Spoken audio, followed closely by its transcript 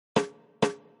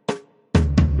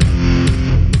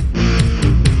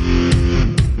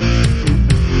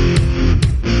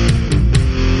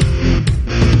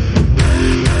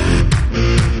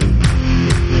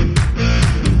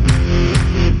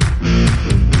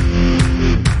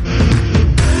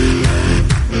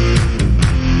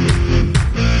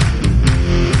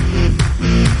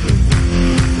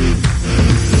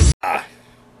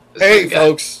Hey,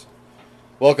 folks.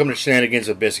 Welcome to Shenanigans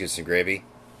with Biscuits and Gravy.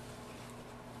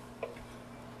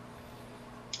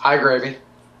 Hi, Gravy.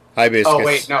 Hi, Biscuits. Oh,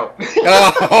 wait, no.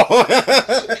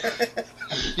 Oh.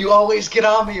 You always get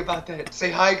on me about that.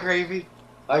 Say hi, Gravy.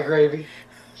 Hi, Gravy.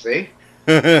 See?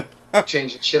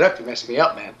 Changing shit up, you mess me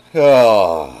up, man.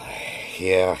 Oh,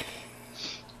 yeah.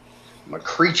 I'm a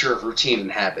creature of routine and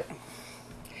habit.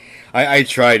 I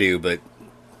try to, but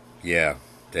yeah.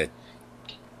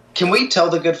 Can we tell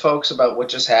the good folks about what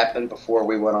just happened before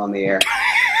we went on the air?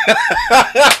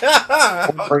 I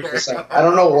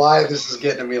don't know why this is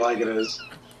getting to me like it is.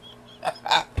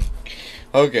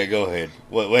 Okay, go ahead.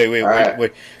 Wait.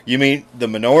 Right. You mean the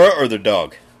menorah or the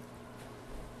dog?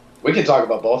 We can talk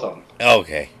about both of them.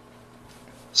 Okay.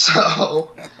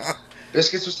 So,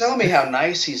 Biscuits was telling me how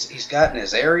nice he's gotten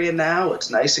his area now.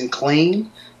 It's nice and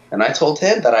clean. And I told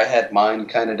him that I had mine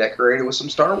kind of decorated with some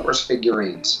Star Wars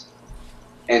figurines.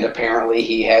 And apparently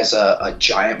he has a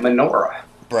giant menorah.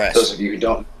 Brass. Those of you who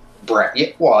don't...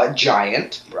 a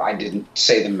giant. I didn't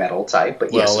say the metal type,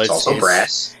 but yes, it's also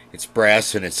brass. It's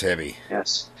brass and it's heavy.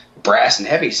 Yes. Brass and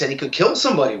heavy. He said he could kill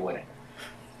somebody with it.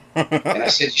 And I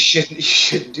said, you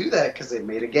shouldn't do that because they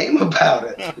made a game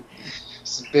about it.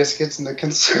 Some Biscuits in the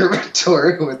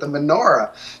conservatory with the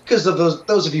menorah. Because of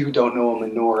those of you who don't know, a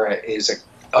menorah is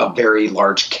a very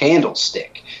large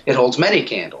candlestick. It holds many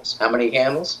candles. How many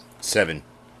candles? 7.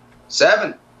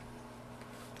 7?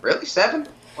 Really? 7?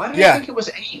 Why did I think it was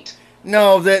 8?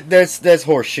 No, that's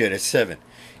horse shit. It's 7.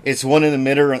 It's 1 in the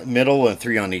middle and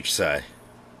 3 on each side.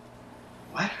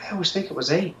 Why did I always think it was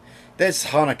 8? That's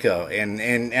Hanukkah,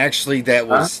 and actually that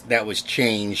was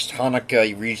changed.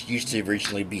 Hanukkah used to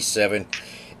originally be 7,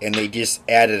 and they just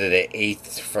added it at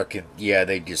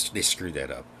 8th. They screwed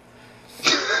that up.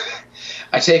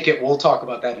 I take it we'll talk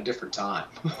about that a different time.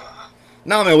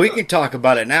 No, man, we can talk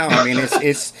about it now. I mean,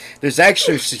 it's there's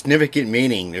actually significant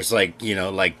meaning. There's like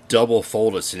double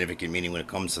folded significant meaning when it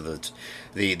comes to the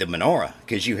menorah,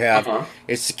 because you have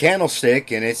it's a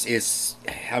candlestick, and it's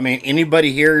I mean,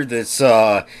 anybody here that's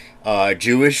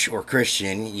Jewish or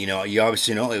Christian, you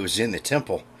obviously know it was in the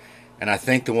temple, and I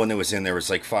think the one that was in there was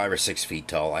like 5 or 6 feet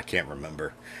tall. I can't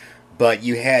remember, but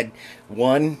you had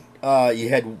one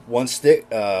stick,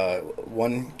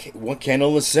 one candle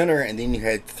in the center, and then you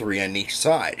had 3 on each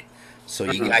side. So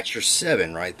you got your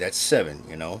 7, right? That's 7.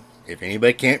 If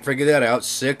anybody can't figure that out,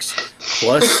 6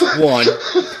 plus 1,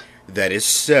 that is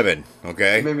 7.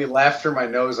 Okay. You made me laugh through my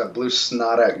nose. I blew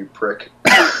snot out, you prick.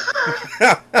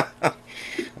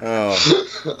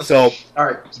 So all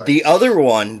right. Sorry. The other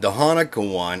one, the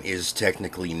Hanukkah one, is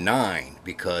technically 9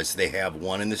 because they have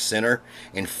 1 in the center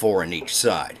and 4 on each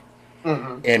side.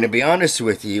 And to be honest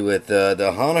with you, with the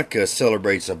Hanukkah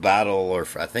celebrates a battle, or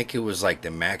I think it was like the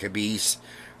Maccabees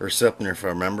or something, if I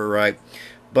remember right.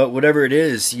 But whatever it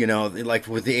is, like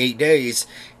with the 8 days,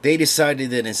 they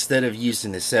decided that instead of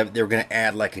using the 7, they were going to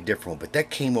add like a different one. But that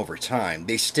came over time.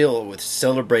 They still, with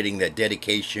celebrating that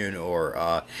dedication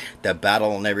or that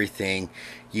battle and everything,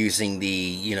 using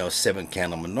the 7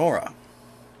 candle menorah.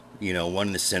 1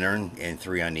 in the center and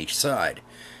 3 on each side.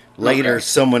 Later,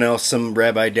 some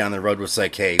rabbi down the road was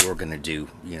like, hey, we're going to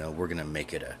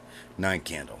make it a 9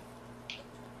 candle.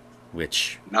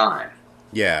 Which... 9.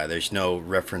 Yeah, there's no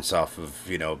reference off of,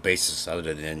 basis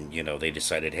other than, they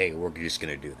decided, hey, we're just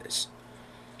going to do this.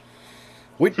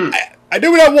 I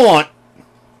do what I want.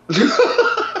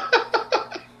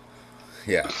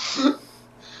 Yeah.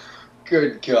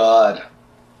 Good God.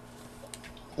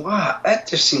 Wow, that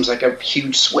just seems like a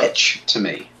huge switch to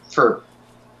me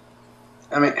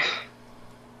I don't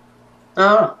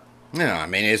know. No, I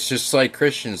mean, it's just like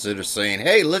Christians that are saying,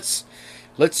 hey, let's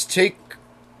take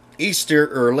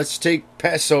Easter, or let's take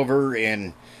Passover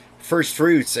and first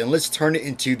fruits, and let's turn it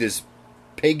into this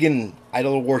pagan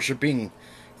idol-worshipping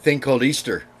thing called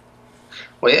Easter.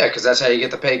 Well, yeah, because that's how you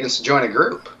get the pagans to join a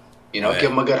group. Give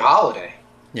them a good holiday.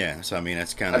 Yeah, so I mean,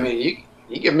 that's kind of... I mean,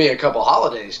 you give me a couple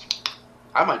holidays,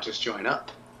 I might just join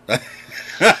up.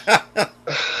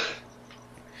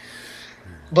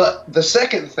 But the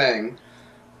second thing...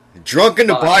 Drunken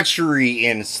debauchery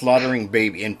and slaughtering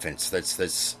baby infants.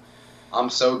 That's. I'm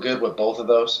so good with both of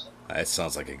those. That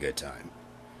sounds like a good time.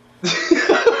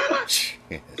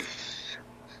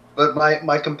 But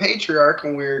my compatriarch,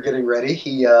 when we were getting ready,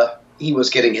 he was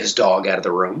getting his dog out of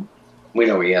the room. We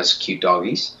know he has cute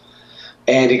doggies.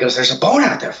 And he goes, there's a bone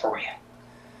out there for you.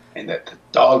 And the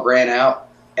dog ran out.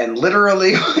 And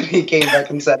literally, when he came back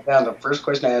and sat down, the first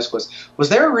question I asked was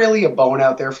there really a bone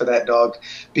out there for that dog?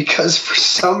 Because for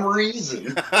some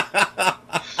reason,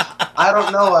 I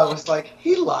don't know, I was like,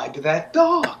 he lied to that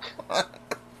dog.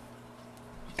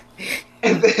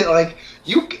 And then, like,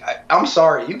 I'm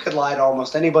sorry, you could lie to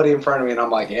almost anybody in front of me, and I'm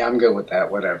like, yeah, I'm good with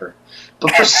that, whatever.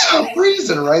 But for some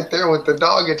reason, right there with the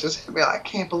dog, it just hit me. I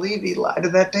can't believe he lied to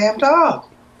that damn dog.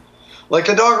 Like,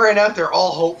 the dog ran out there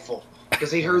all hopeful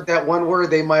because he heard that one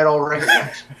word they might all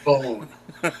recognize, bone.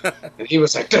 And he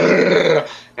was like, "Durr,"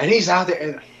 and he's out there,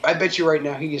 and I bet you right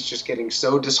now he is just getting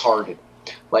so disheartened.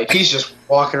 Like, he's just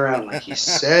walking around like, he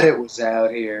said it was out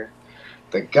here.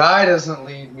 The guy doesn't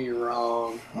lead me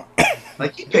wrong.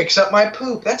 Like, he picks up my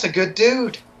poop. That's a good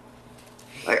dude.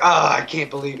 Like, I can't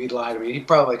believe he lied to me. He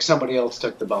probably, like, somebody else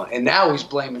took the bone. And now he's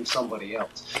blaming somebody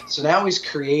else. So now he's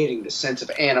creating the sense of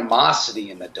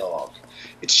animosity in the dog.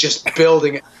 It's just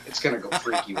building. It's going to go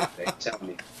freaky one day, tell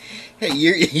me. Hey,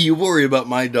 you worry about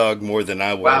my dog more than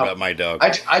I worry about my dog.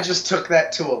 I just took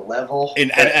that to a level.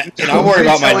 And I worry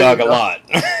about my dog a lot.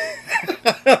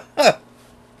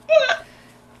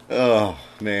 Oh,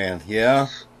 man. Yeah.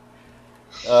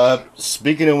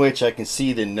 Speaking of which, I can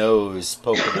see the nose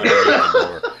poking under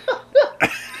the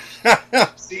door.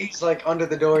 See, he's like under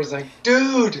the door. He's like,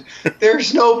 dude,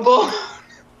 there's no bone.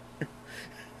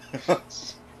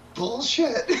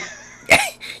 Bullshit.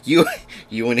 You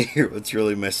want to hear what's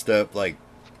really messed up? Like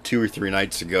 2 or 3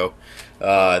 nights ago,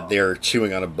 they were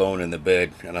chewing on a bone in the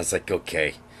bed, and I was like,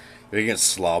 okay, they're gonna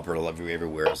slobber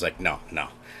everywhere. I was like, no.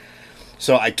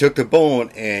 So I took the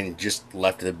bone and just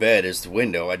left the bed as the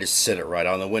window. I just set it right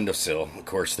on the windowsill. Of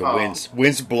course, the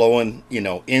wind's blowing,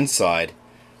 inside,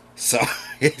 so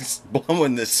it's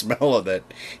blowing the smell of it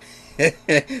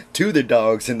to the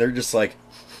dogs, and they're just like,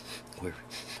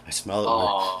 I smell it.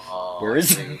 Where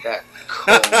is it? That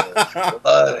cold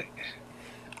blood.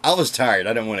 I was tired.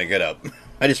 I didn't want to get up.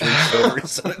 I just reached over and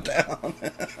set it down.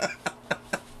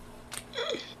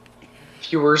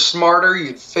 If you were smarter,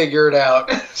 you'd figure it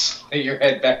out. Lay your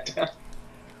head back down.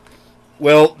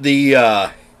 Well, put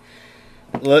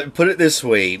it this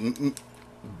way.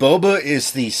 Boba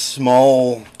is the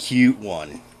small, cute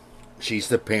one. She's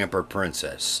the pamper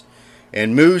princess.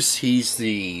 And Moose,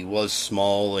 was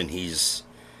small, and he's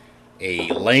a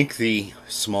lengthy,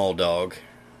 small dog.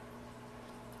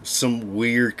 Some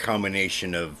weird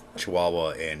combination of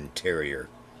Chihuahua and Terrier.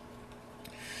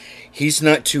 He's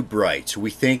not too bright.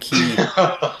 We think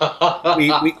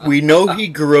we know he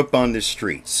grew up on the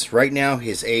streets. Right now,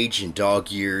 his age in dog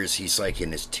years, he's like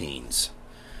in his teens.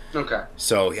 Okay.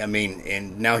 So, I mean,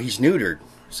 and now he's neutered.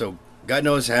 So, God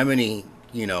knows how many,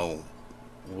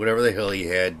 whatever the hell he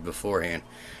had beforehand.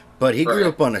 But he grew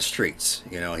up on the streets.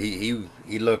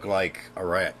 He looked like a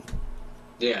rat.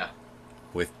 Yeah.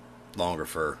 With longer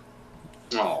fur.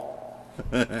 Oh.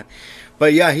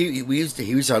 But yeah, he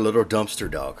was our little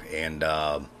dumpster dog, and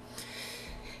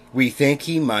we think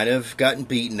he might have gotten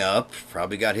beaten up,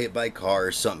 probably got hit by a car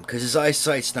or something, because his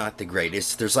eyesight's not the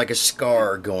greatest. There's like a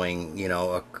scar going,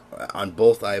 on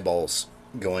both eyeballs,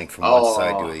 going from one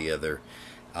side to the other.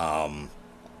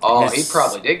 He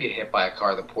probably did get hit by a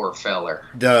car, the poor feller.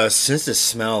 The sense of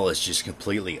smell is just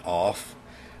completely off.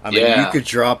 I mean, you could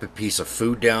drop a piece of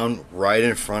food down right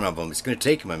in front of him. It's going to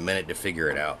take him a minute to figure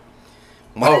it out.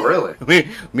 Really?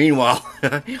 Meanwhile,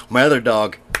 my other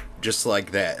dog, just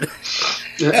like that.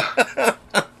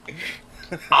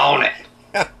 Own it.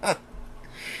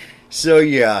 So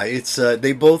yeah, it's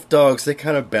they both dogs. They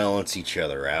kind of balance each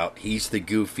other out. He's the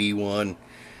goofy one.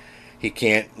 He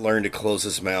can't learn to close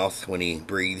his mouth when he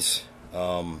breathes.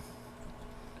 The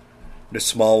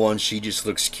small one, she just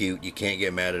looks cute. You can't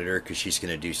get mad at her because she's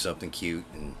going to do something cute,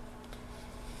 and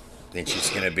then she's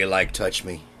going to be like, "Touch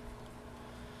me."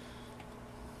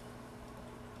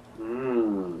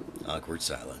 Awkward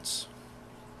silence.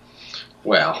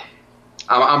 Well,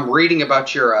 I'm reading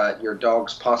about your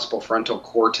dog's possible frontal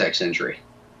cortex injury.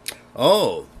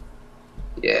 Oh.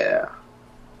 Yeah.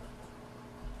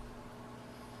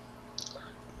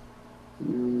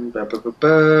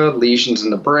 Lesions in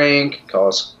the brain can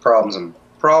cause problems in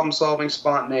problem-solving,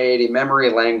 spontaneity, memory,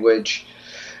 language,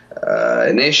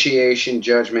 initiation,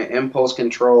 judgment, impulse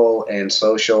control, and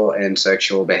social and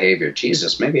sexual behavior.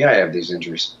 Jesus, maybe I have these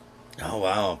injuries. Oh,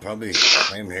 wow. Probably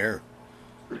same here.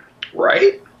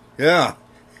 Right? Yeah.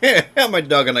 Yeah, my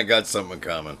dog and I got something in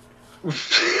common.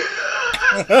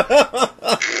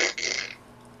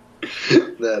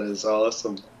 That is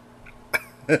awesome.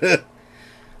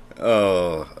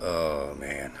 Oh,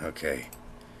 man. Okay.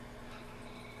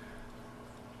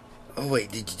 Oh,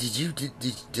 wait. Did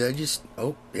I just...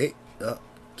 Oh, hey.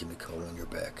 Give me a call on your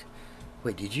back.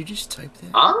 Wait, did you just type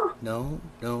that? Huh? No.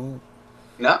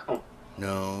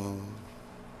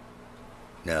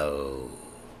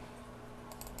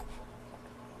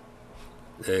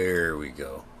 There we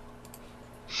go.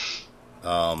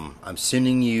 I'm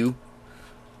sending you...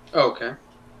 Okay.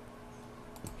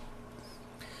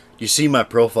 You see my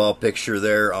profile picture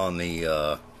there on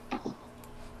the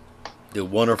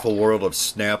wonderful world of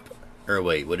Snap, or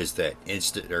wait, what is that?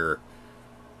 Instant or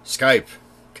Skype?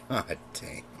 God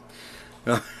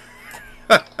damn.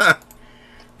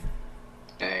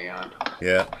 Hang on.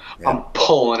 Yeah. I'm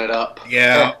pulling it up.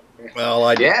 Yeah.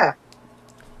 Well, Yeah.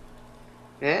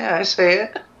 Yeah, I see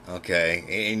it.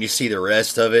 Okay, and you see the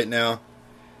rest of it now?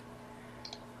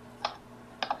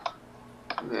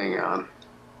 Hang on.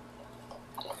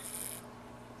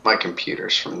 My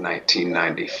computer's from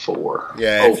 1994.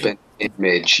 Yeah. Open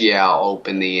image. Yeah, I'll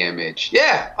open the image.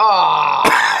 Yeah. Oh,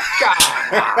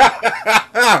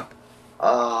 God.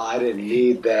 Oh, I didn't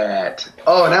need that.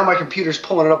 Oh, now my computer's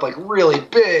pulling it up like really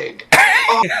big.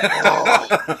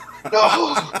 Oh,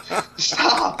 no.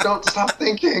 Stop. Don't stop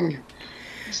thinking.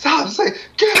 Stop. Say,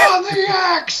 get on the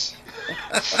X.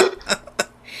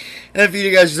 And if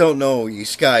you guys don't know, you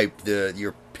Skype,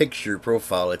 your picture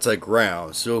profile, it's like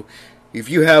round. So if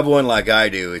you have one like I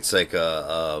do, it's like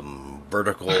a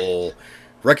vertical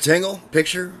rectangle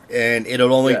picture, and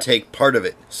it'll only take part of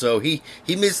it. So he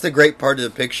missed the great part of the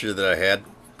picture that I had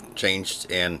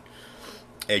changed, and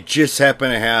it just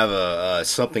happened to have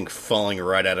something falling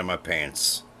right out of my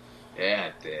pants. Yeah,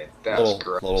 it did. That's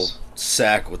gross. Little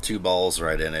sack with 2 balls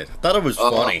right in it. I thought it was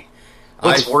funny.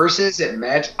 What's worse is it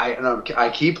match. I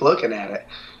keep looking at it.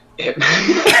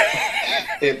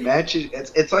 It matches.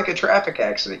 It's like a traffic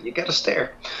accident. You got to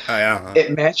stare. Oh, yeah.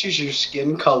 It matches your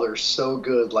skin color so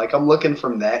good. Like I'm looking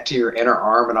from that to your inner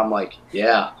arm, and I'm like,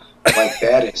 yeah, like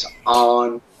that is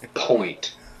on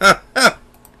point.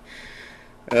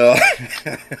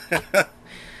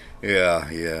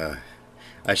 Yeah.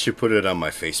 I should put it on my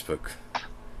Facebook.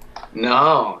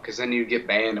 No, because then you'd get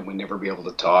banned and we'd never be able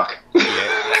to talk.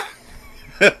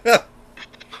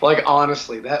 Like,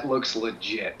 honestly, that looks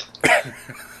legit.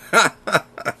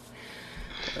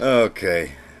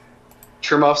 Okay.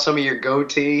 Trim off some of your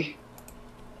goatee,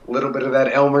 a little bit of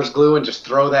that Elmer's glue, and just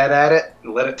throw that at it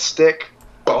and let it stick.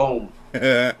 Boom.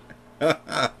 Oh,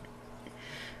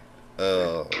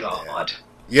 God.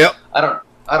 Yep. I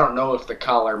don't know if the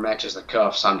collar matches the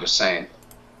cuffs. I'm just saying.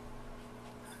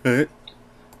 I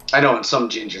know in some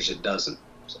gingers it doesn't.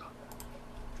 So.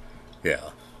 Yeah.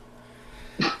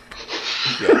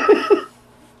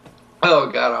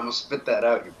 Oh God, I'm gonna spit that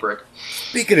out, you prick.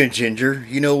 Speaking of ginger,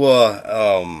 you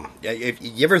know, if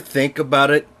you ever think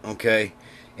about it, okay,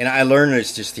 and I learned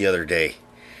this just the other day,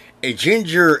 a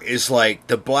ginger is like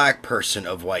the black person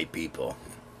of white people.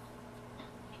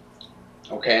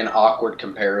 Okay, an awkward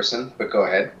comparison, but go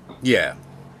ahead. Yeah.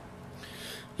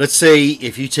 Let's say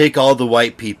if you take all the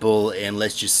white people, and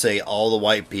let's just say all the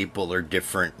white people are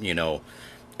different, you know,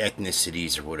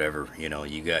 ethnicities or whatever. You know,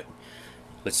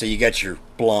 let's say you got your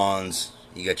blondes,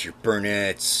 you got your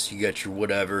brunettes, you got your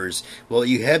whatevers. Well,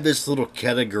 you have this little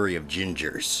category of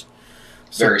gingers.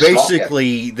 So Very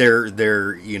basically,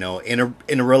 they're you know in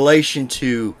a relation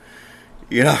to,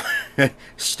 you know,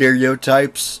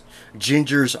 stereotypes.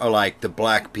 Gingers are like the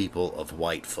black people of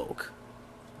white folk.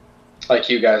 Like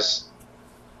you guys,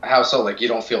 how so? Like you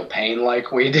don't feel pain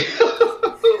like we do?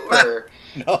 Or,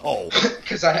 no.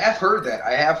 Because I have heard that.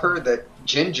 I have heard that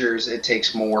gingers, it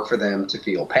takes more for them to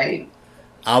feel pain.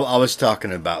 I was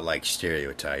talking about like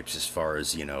stereotypes as far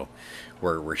as, you know,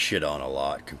 we're shit on a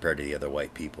lot compared to the other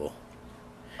white people.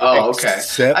 Oh, okay.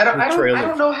 I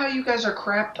don't know how you guys are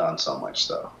crapped on so much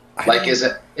though. Like, is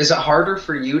it harder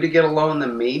for you to get alone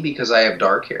than me because I have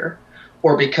dark hair,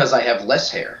 or because I have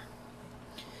less hair?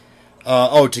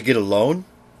 To get alone?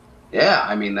 Yeah,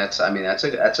 I mean that's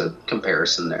a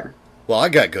comparison there. Well, I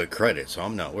got good credit, so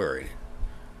I'm not worried.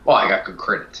 Well, I got good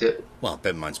credit too. Well, I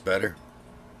bet mine's better.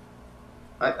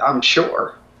 I'm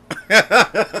sure.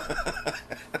 I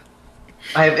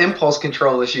have impulse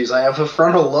control issues. I have a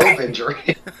frontal lobe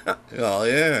injury. Oh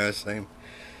yeah, same.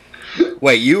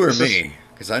 Wait, you or me?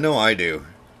 Because I know I do.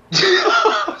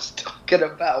 I was talking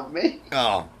about me.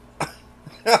 Oh.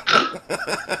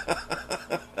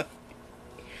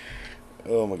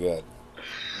 Oh my God.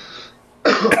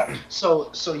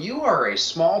 So you are a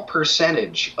small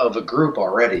percentage of a group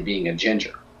already being a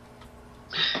ginger.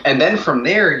 And then from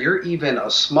there, you're even a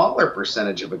smaller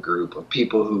percentage of a group of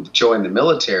people who've joined the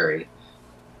military.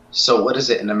 So what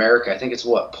is it in America? I think it's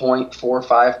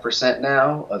 0.45%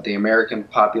 now of the American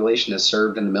population has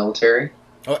served in the military.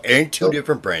 Oh, and two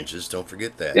different branches. Don't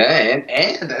forget that. Yeah,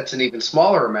 and that's an even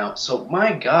smaller amount. So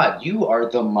my God, you are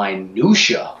the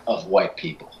minutia of white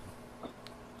people.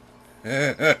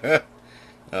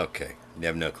 Okay. You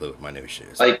have no clue what minutia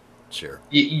is. Like, sure.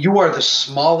 You are the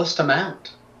smallest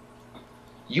amount.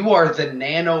 You are the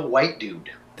nano white dude.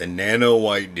 The nano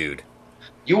white dude.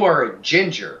 You are a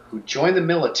ginger who joined the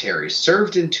military,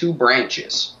 served in 2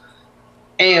 branches,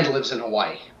 and lives in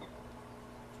Hawaii.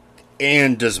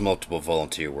 And does multiple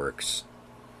volunteer works.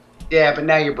 Yeah, but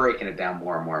now you're breaking it down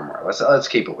more and more and more. Let's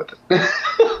keep it with it.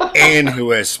 And who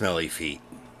has smelly feet.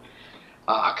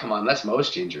 Ah, come on, that's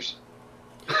most gingers.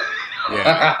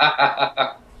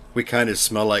 Yeah. We kind of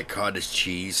smell like cottage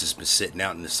cheese. It's been sitting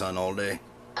out in the sun all day.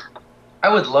 I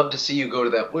would love to see you go to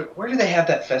that. Where do they have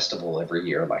that festival every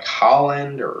year? Like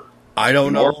Holland or I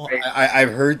don't know. Norway?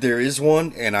 I've heard there is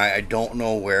one, and I don't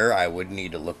know where. I would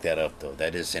need to look that up, though.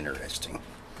 That is interesting.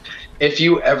 If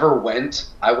you ever went,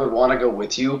 I would want to go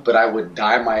with you, but I would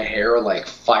dye my hair like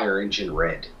fire engine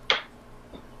red.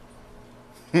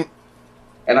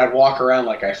 And I'd walk around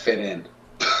like I fit in.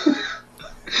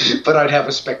 But I'd have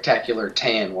a spectacular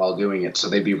tan while doing it, so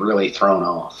they'd be really thrown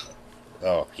off.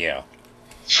 Oh, yeah.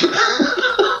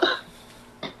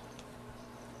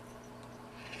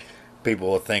 People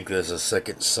will think there's a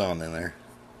second sun in there.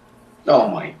 Oh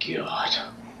my god.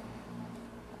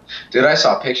 Dude, I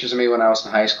saw pictures of me when I was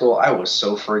in high school. I was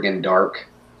so friggin' dark.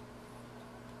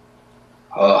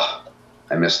 Oh,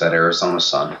 I miss that Arizona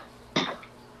sun.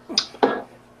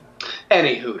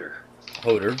 Any hooter.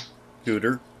 Hooter.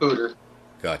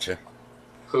 Gotcha.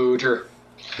 Hooter.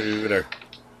 Hooter.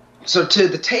 So to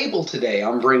the table today,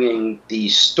 I'm bringing the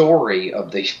story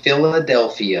of the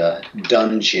Philadelphia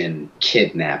dungeon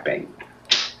kidnapping.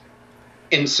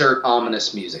 Insert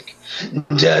ominous music.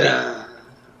 Da-da.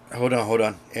 Hold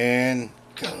on. And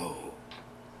go.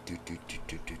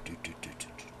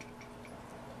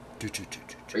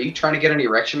 Are you trying to get an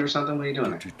erection or something? What are you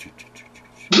doing there?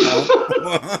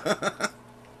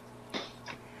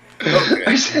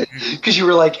 Okay. Because you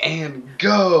were like, and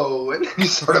go, and you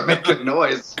started making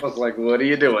noise. I was like, what are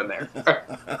you doing there?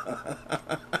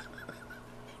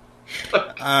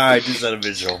 I just had a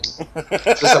visual.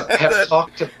 Is this a pep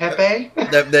talk to Pepe?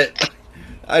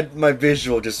 My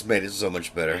visual just made it so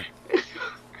much better.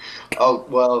 Oh,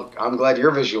 well, I'm glad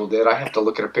your visual did. I have to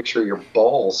look at a picture of your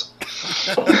balls.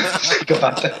 Think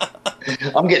about that.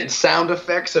 I'm getting sound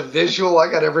effects, a visual. I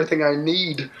got everything I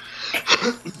need.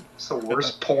 It's the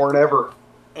worst porn ever.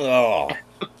 Oh.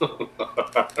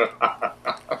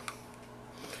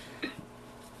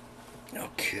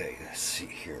 Okay, let's see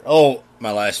here. Oh,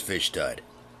 my last fish died.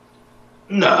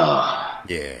 No.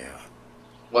 Yeah.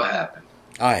 What happened?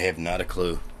 I have not a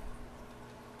clue.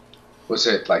 Was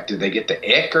it like, did they get the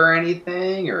ick or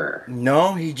anything, or?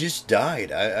 No, he just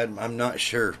died. I'm not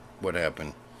sure what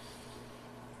happened.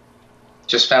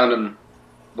 Just found him.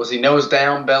 Was he nose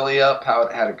down, belly up?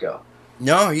 How'd it go?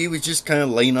 No, he was just kind of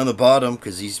laying on the bottom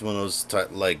because he's one of those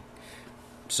like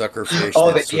sucker fish.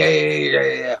 Oh,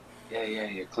 yeah,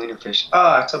 cleaner fish.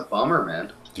 Oh, that's a bummer,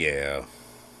 man. Yeah.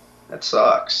 That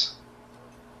sucks.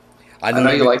 I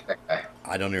know you like that guy.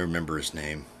 I don't even remember his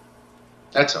name.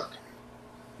 That's okay.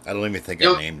 I don't even think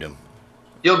I named him.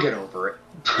 You'll get over it.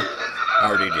 I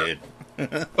already did.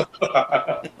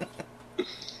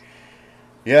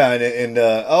 Yeah, and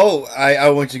I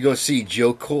went to go see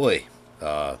Joe Coy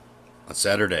on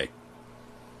Saturday.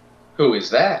 Who is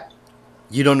that?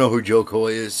 You don't know who Joe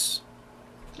Coy is?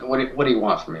 What do you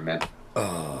want from me, man?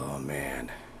 Oh,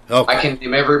 man. Okay. I can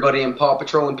name everybody in Paw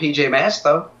Patrol and PJ Masks,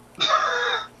 though.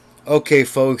 Okay,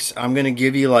 folks, I'm going to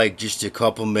give you like just a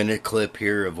couple minute clip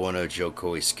here of one of Joe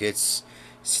Coy's skits.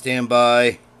 Stand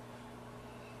by.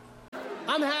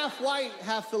 I'm half white,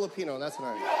 half Filipino. That's what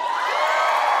I am.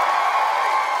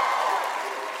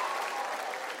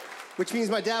 Which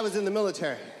means my dad was in the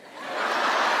military.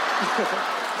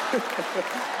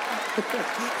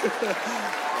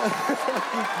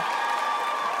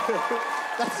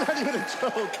 That's not even a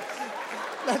joke.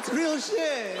 That's real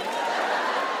shit.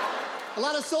 A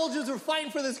lot of soldiers were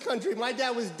fighting for this country. My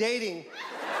dad was dating.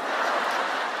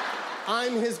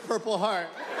 I'm his Purple Heart.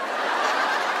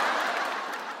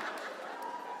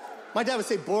 My dad would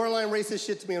say borderline racist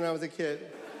shit to me when I was a kid.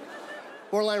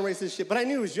 Borderline racist shit. But I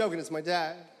knew he was joking. It's my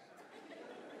dad.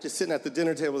 Just sitting at the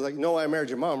dinner table, was like, you know why I married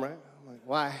your mom, right? I'm like,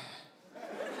 why?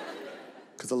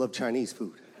 Because I love Chinese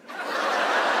food.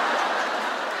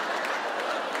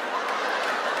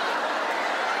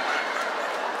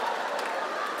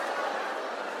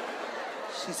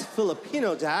 She's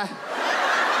Filipino, Dad.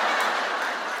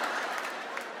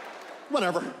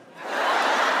 Whatever.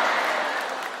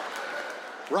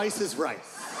 Rice is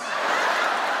rice.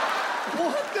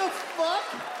 What the fuck?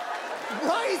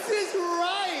 Rice is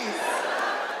rice.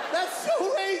 That's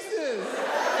so racist.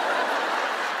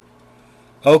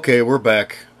 Okay, we're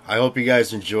back. I hope you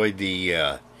guys enjoyed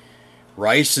the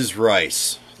Rice is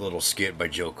Rice little skit by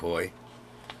Joe Coy.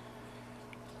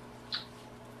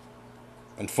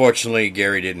 Unfortunately,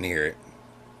 Gary didn't hear it.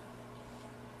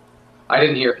 I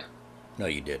didn't hear it. No,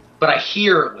 you did. But I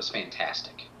hear it was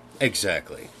fantastic.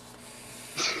 Exactly.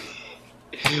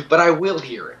 But I will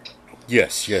hear it.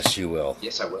 Yes, you will.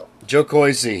 Yes, I will. Joe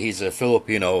Coy's he's a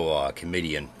Filipino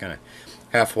comedian, kind of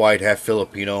half white, half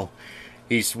Filipino.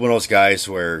 He's one of those guys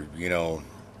where, in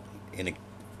the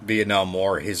Vietnam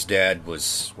War, his dad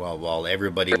was, while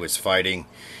everybody was fighting,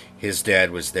 his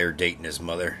dad was there dating his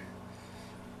mother.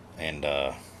 And,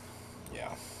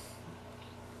 yeah.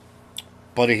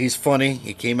 But he's funny.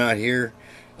 He came out here.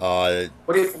 What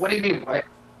do you mean by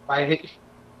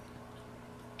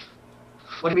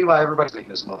what do you mean by everybody's dating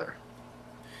his mother?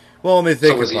 Well, I mean,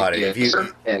 think about it.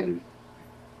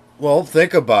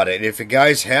 Think about it. If a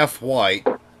guy's half white,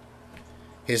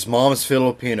 his mom's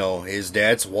Filipino, his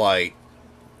dad's white,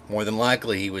 more than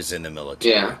likely he was in the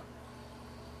military. Yeah.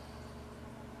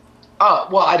 Oh,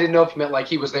 well, I didn't know if you meant like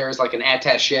he was there as like an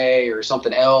attaché or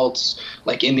something else,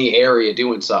 like in the area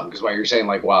doing something. Because while you're saying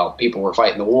like while people were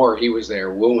fighting the war, he was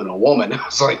there wooing a woman. I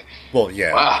was like, well,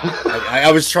 yeah. Wow.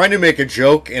 I was trying to make a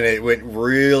joke and it went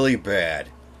really bad.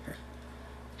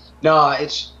 No,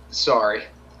 sorry.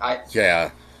 Yeah.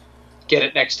 Get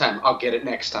it next time. I'll get it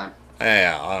next time.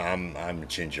 Yeah, I'm a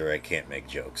ginger. I can't make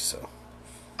jokes, so.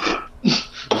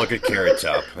 Look at Carrot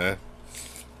Top, huh?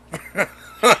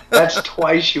 That's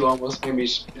twice you almost made me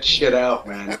spit shit out,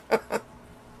 man.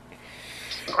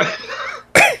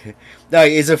 No,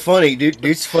 he's a funny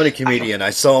dude's a funny comedian.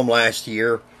 I saw him last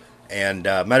year, and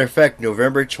matter of fact,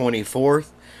 November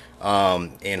 24th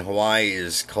in Hawaii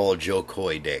is called Joe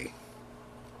Coy Day.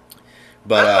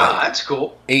 But that's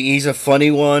cool. He's a funny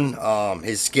one.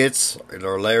 His skits are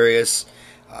hilarious.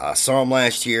 Saw him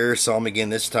last year. Saw him again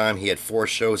this time. He had 4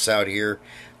 shows out here.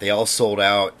 They all sold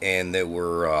out, and they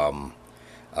were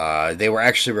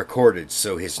actually recorded.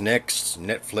 So his next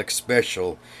Netflix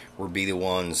special will be the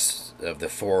ones of the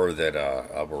 4 that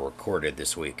were recorded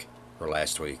this week or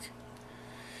last week.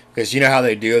 Because you know how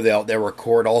they do? They'll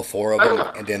record all 4 of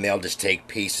them, and then they'll just take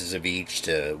pieces of each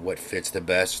to what fits the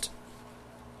best.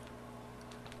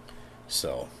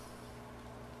 So,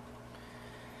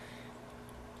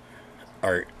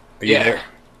 are you there?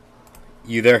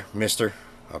 You there, mister?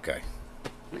 Okay.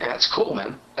 Yeah, that's cool,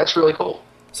 man. That's really cool.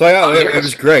 So, yeah, it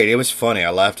was great. It was funny. I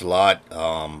laughed a lot.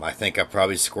 I think I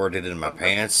probably squirted it in my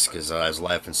pants because I was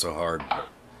laughing so hard.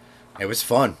 It was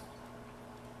fun.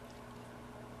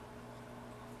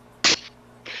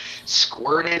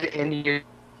 Squirted in your...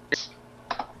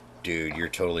 Dude, you're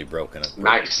totally broken up.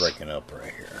 Nice. Breaking up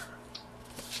right here.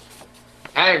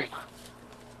 Hey,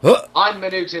 Huh. I'm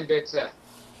Minuten Bitsa.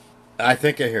 I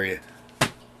think I hear you.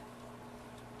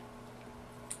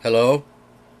 Hello?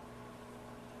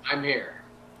 I'm here.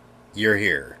 You're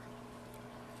here.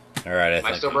 All right. Am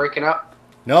I still breaking up?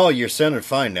 No, you're sounding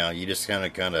fine now. You just kind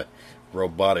of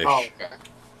robotish. Oh, okay.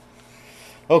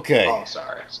 Okay. Oh,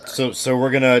 sorry. So we're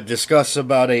gonna discuss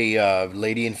about a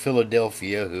lady in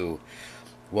Philadelphia who,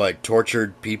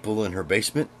 tortured people in her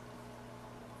basement.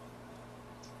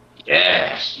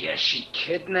 Yes, she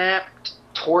kidnapped,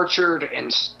 tortured,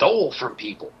 and stole from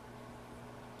people.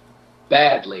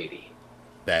 Bad lady.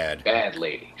 Bad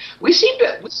lady. We seem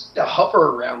to hover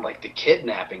around like the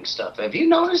kidnapping stuff. Have you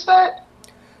noticed that?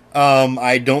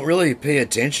 I don't really pay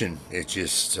attention. It's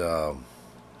just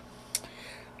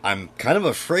I'm kind of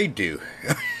afraid to.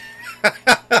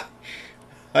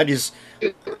 I just.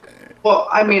 Well,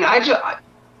 I mean,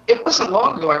 it wasn't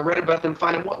long ago I read about them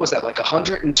finding, what was that, like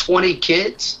 120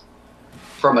 kids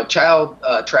from a child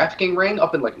trafficking ring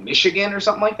up in like Michigan or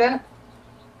something like that?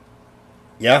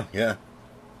 Yeah.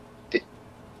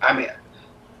 I mean,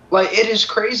 like, it is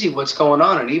crazy what's going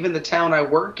on. And even the town I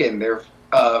work in, there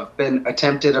have been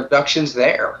attempted abductions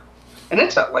there. And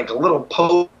it's like a little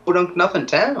podunk nothing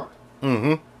town.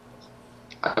 Mm-hmm.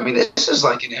 I mean, this is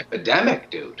like an epidemic,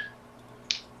 dude.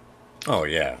 Oh,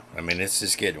 yeah. I mean, it's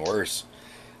just getting worse.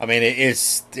 I mean,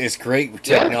 it's great with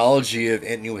technology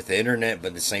and with the internet, but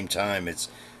at the same time, it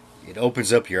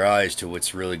opens up your eyes to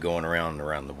what's really going around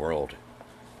the world.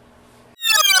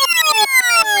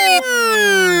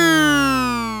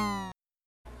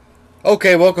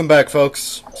 Okay, welcome back,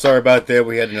 folks. Sorry about that.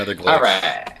 We had another glitch. All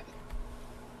right.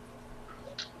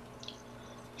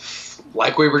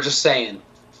 Like we were just saying,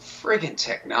 friggin'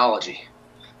 technology.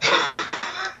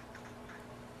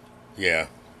 Yeah.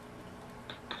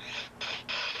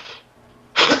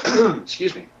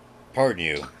 Excuse me. Pardon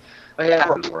you.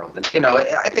 Yeah, in the world. And,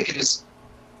 I think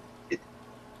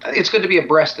I think it's good to be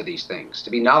abreast of these things,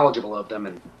 to be knowledgeable of them,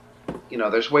 and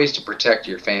there's ways to protect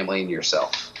your family and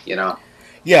yourself.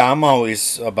 Yeah, I'm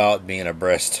always about being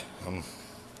abreast.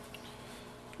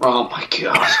 Oh my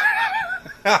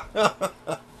god.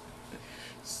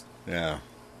 Yeah.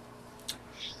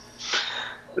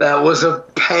 That was a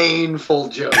painful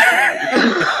joke.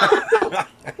 I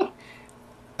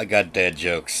got dad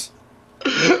jokes.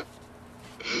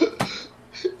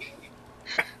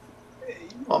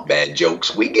 On bad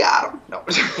jokes, we got them. No.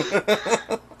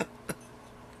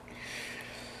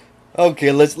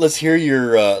 Okay, let's hear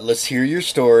your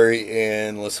story,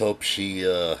 and let's hope she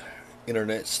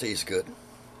internet stays good.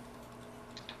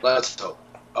 Let's hope.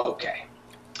 Okay.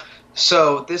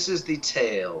 So this is the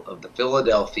tale of the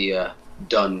Philadelphia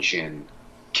dungeon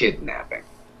kidnapping.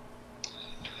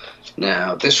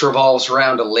 Now, this revolves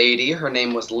around a lady. Her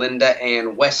name was Linda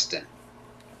Ann Weston.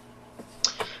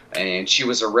 And she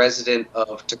was a resident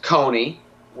of Tacony,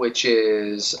 which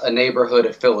is a neighborhood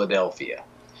of Philadelphia.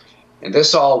 And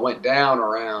this all went down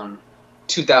around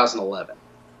 2011.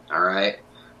 All right?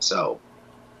 So,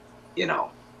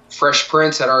 Fresh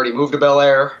Prince had already moved to Bel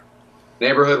Air.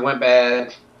 Neighborhood went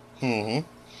bad. Mm-hmm.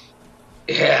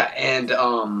 Yeah,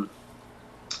 and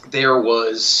there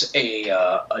was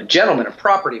a gentleman, a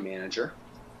property manager,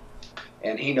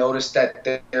 and he noticed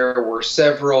that there were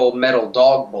several metal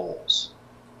dog bowls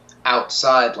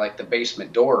outside, like the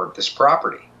basement door of this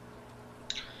property.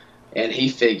 And he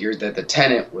figured that the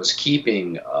tenant was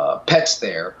keeping pets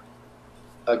there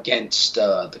against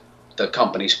the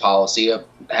company's policy of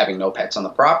having no pets on the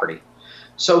property.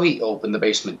 So he opened the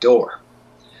basement door.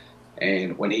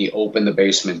 And when he opened the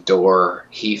basement door,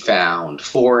 he found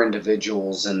 4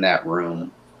 individuals in that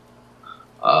room,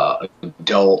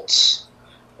 adults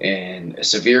in a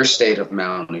severe state of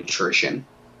malnutrition.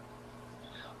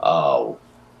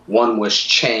 One was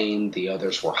chained, the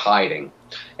others were hiding.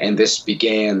 And this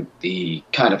began the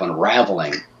kind of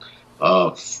unraveling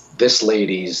of this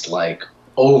lady's,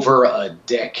 over a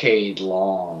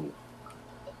decade-long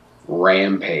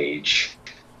rampage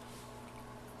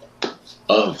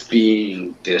of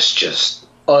being this just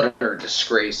utter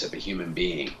disgrace of a human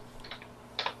being.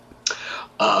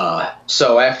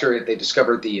 So after they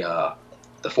discovered the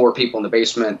 4 people in the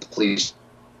basement, the police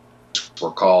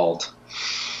were called.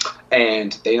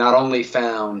 And they not only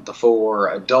found the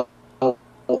 4 adults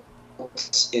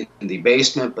in the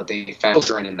basement, but they found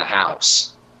children in the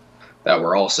house that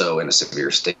were also in a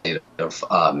severe state of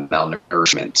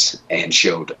malnourishment and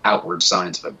showed outward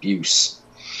signs of abuse.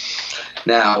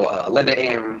 Now, Linda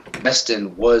Ann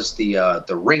Weston was the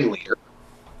ringleader,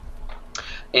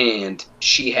 and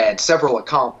she had several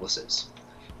accomplices.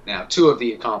 Now, 2 of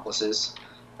the accomplices,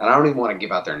 and I don't even want to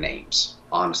give out their names,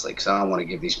 honestly, because I don't want to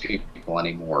give these people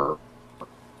any more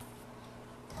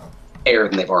air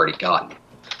than they've already gotten.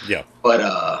 Yeah.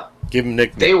 But give them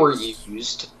nicknames. They were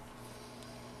used.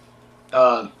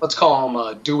 Let's call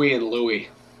them Dewey and Louie.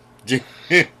 It's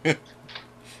the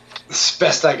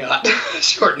best I got.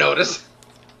 Short notice.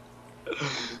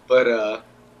 But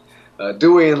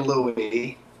Dewey and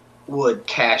Louie would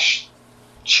cash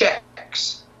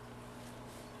checks.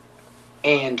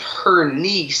 And her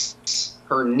niece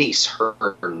and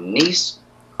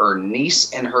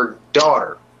her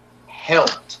daughter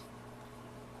helped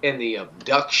in the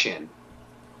abduction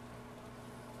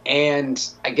and,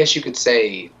 I guess you could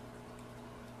say,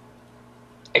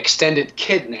 extended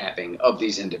kidnapping of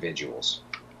these individuals.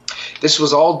 This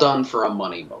was all done for a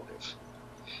money motive.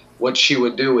 What she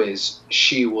would do is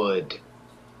she would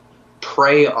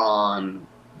prey on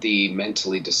the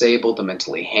mentally disabled, the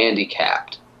mentally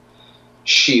handicapped.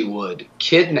 She would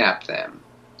kidnap them,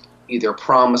 either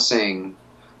promising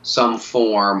some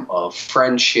form of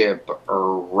friendship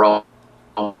or romance.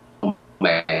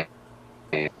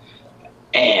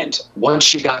 And once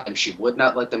she got them, she would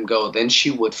not let them go. Then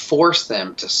she would force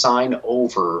them to sign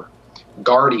over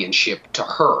guardianship to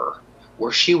her,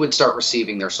 where she would start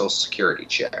receiving their Social Security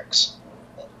checks.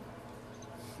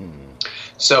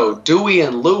 So Dewey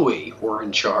and Louie were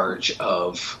in charge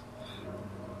of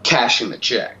cashing the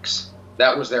checks.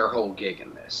 That was their whole gig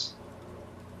in this.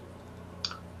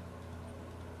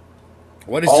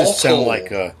 What does this sound like?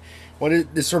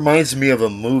 This reminds me of a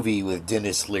movie with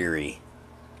Dennis Leary.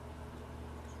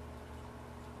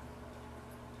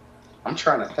 I'm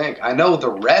trying to think. I know the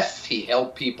ref, he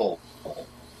held people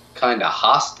kind of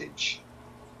hostage.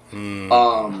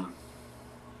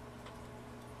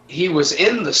 He was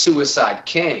in the Suicide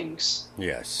Kings.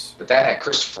 Yes. But that had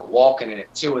Christopher Walken in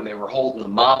it too, and they were holding the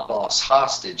mob boss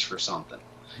hostage for something.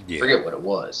 Yeah. Forget what it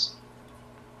was.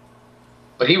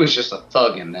 But he was just a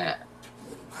thug in that.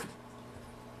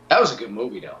 That was a good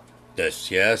movie, though.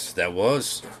 Yes, that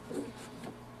was.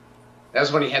 That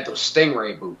was when he had those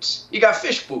stingray boots. You got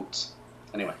fish boots.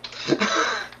 Anyway.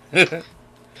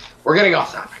 We're getting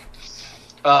off topic.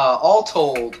 All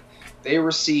told, they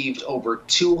received over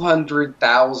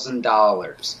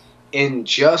 $200,000 in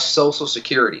just Social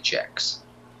Security checks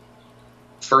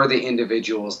for the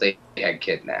individuals they had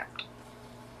kidnapped.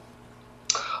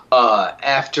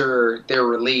 After their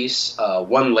release,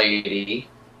 one lady,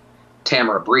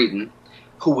 Tamara Breeden,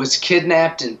 who was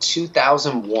kidnapped in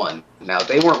 2001. Now,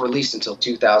 they weren't released until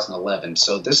 2011,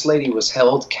 so this lady was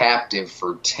held captive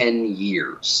for 10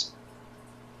 years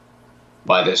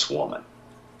by this woman.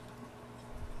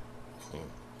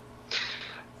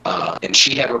 And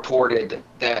she had reported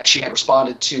that she had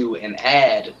responded to an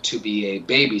ad to be a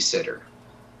babysitter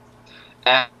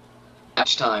at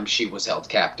each time she was held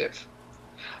captive.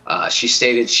 She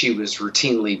stated she was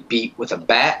routinely beat with a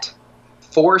bat,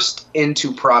 forced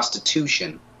into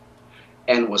prostitution,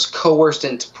 and was coerced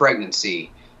into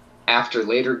pregnancy. After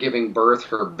later giving birth,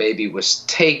 her baby was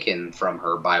taken from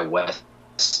her by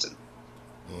Weston.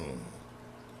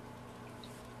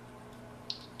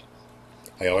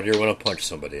 I already want to punch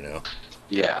somebody now.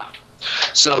 Yeah.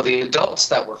 So the adults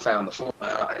that were found,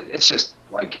 it's just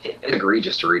like it's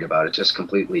egregious to read about. It just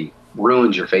completely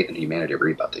ruins your faith in humanity to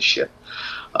read about this shit.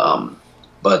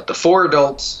 But the 4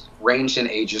 adults ranged in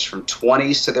ages from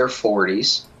 20s to their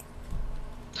 40s.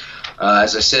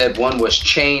 As I said, one was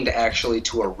chained actually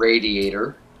to a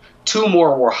radiator. 2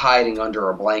 more were hiding under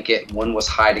a blanket. One was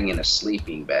hiding in a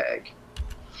sleeping bag.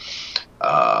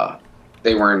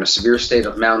 They were in a severe state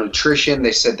of malnutrition.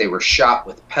 They said they were shot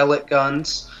with pellet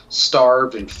guns,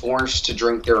 starved, and forced to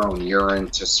drink their own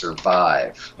urine to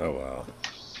survive. Oh, wow.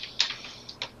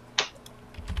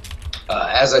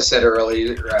 As I said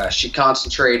earlier, she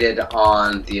concentrated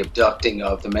on the abducting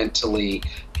of the mentally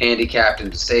handicapped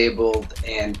and disabled,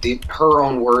 and her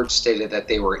own words stated that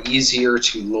they were easier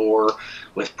to lure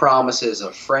with promises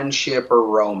of friendship or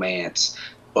romance,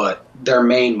 but their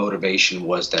main motivation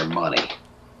was their money.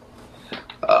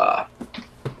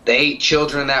 The 8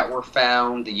 children that were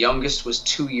found, the youngest was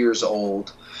 2 years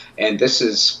old, and this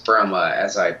is from,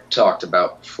 as I talked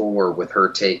about before, with her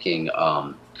taking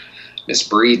Miss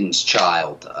Breeden's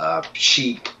child.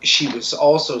 She was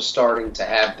also starting to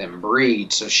have them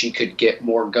breed so she could get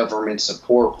more government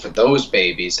support for those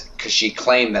babies, because she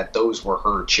claimed that those were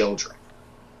her children.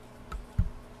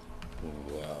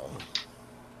 Wow.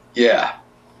 Yeah.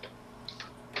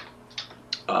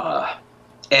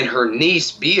 And her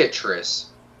niece, Beatrice,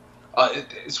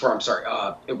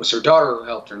 it was her daughter who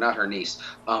helped her, not her niece.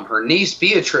 Her niece,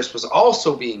 Beatrice, was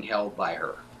also being held by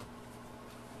her.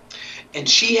 And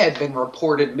she had been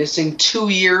reported missing 2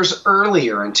 years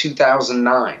earlier in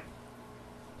 2009.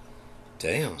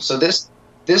 Damn. So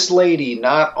this lady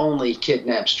not only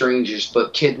kidnapped strangers,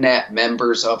 but kidnapped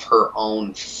members of her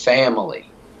own family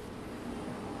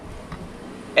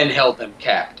and held them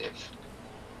captive.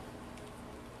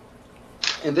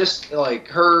 And this, like,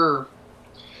 her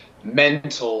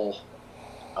mental,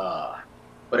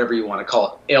 whatever you want to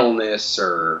call it, illness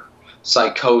or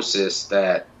psychosis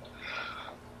that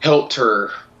helped her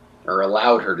or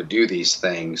allowed her to do these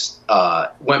things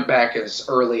went back as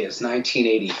early as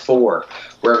 1984,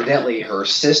 where evidently her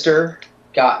sister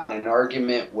got in an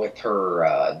argument with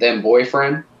her then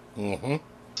boyfriend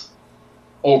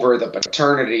over the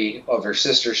paternity of her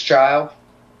sister's child,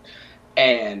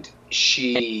 and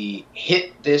she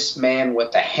hit this man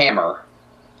with a hammer,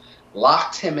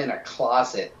 locked him in a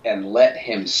closet, and let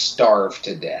him starve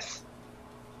to death.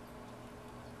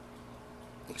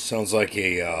 Sounds like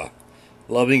a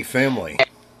loving family.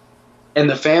 And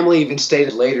the family even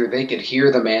stated later they could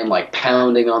hear the man like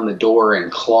pounding on the door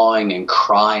and clawing and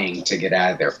crying to get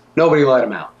out of there. Nobody let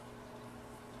him out.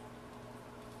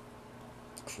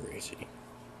 Crazy.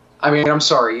 I mean, I'm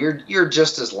sorry, you're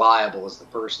just as liable as the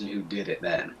person who did it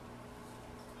then.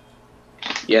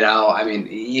 You know, I mean,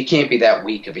 you can't be that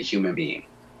weak of a human being.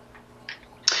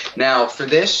 Now, for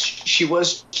this, she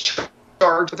was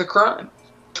charged with a crime.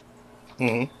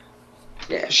 Mm-hmm.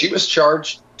 Yeah, she was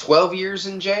charged 12 years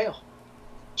in jail.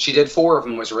 She did 4 of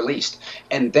them, was released.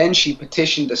 And then she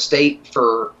petitioned the state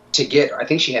to get, I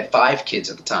think she had 5 kids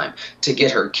at the time, to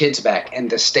get her kids back.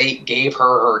 And the state gave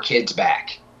her kids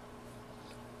back.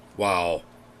 Wow.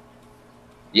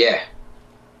 Yeah.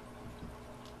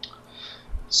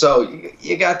 So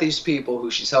you got these people who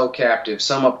she's held captive,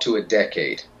 some up to a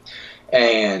decade.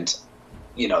 And,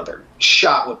 you know, they're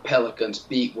shot with pellet guns,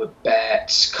 beat with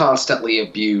bats, constantly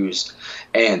abused.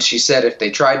 And she said if they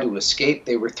tried to escape,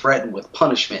 they were threatened with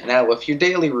punishment. Now, if your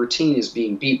daily routine is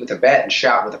being beat with a bat and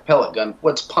shot with a pellet gun,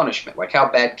 what's punishment? Like,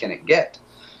 how bad can it get?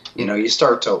 You know, you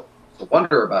start to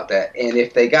wonder about that. And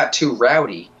if they got too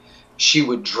rowdy, she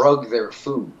would drug their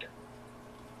food.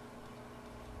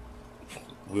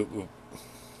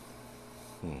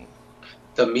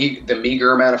 The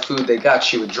meager amount of food they got,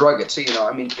 she would drug it. So, you know,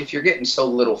 I mean, if you're getting so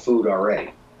little food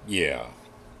already. Yeah.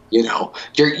 You know,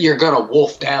 you're gonna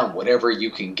wolf down whatever you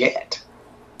can get.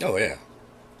 Oh yeah.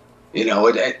 You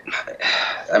know,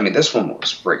 I mean, this woman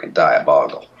was freaking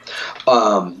diabolical.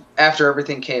 After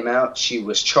everything came out, she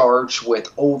was charged with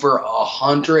over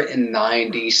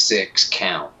 196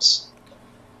 counts.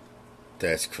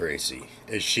 That's crazy.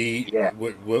 Is she? Yeah.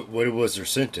 What was her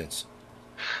sentence?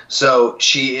 So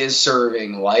she is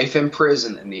serving life in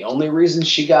prison, and the only reason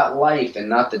she got life and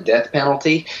not the death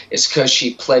penalty is because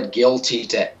she pled guilty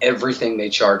to everything they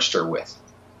charged her with.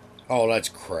 Oh, that's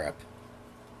crap.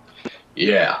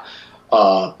 Yeah.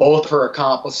 Both her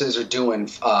accomplices are doing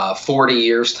 40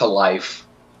 years to life,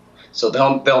 so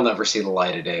they'll never see the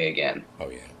light of day again. Oh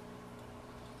yeah.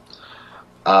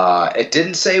 It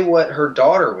didn't say what her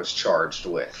daughter was charged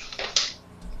with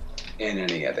in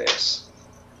any of this,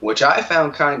 which I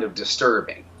found kind of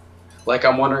disturbing. Like,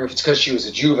 I'm wondering if it's because she was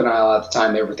a juvenile at the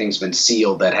time everything's been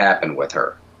sealed that happened with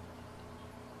her.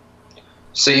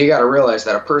 So you got to realize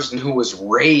that a person who was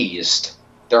raised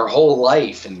their whole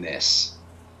life in this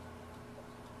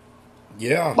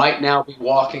might now be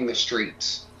walking the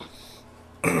streets.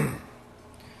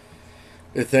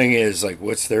 The thing is, like,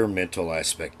 what's their mental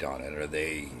aspect on it?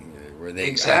 Were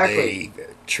they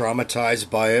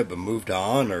traumatized by it but moved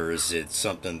on, or is it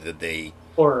something that they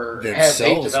or have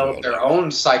they developed their own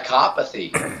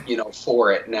psychopathy, you know,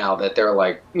 for it now that they're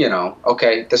like, you know,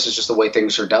 okay, this is just the way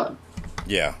things are done.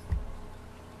 Yeah.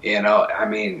 You know, I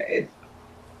mean,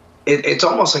 it's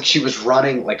almost like she was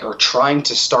running, like, or trying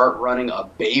to start running a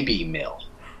baby mill.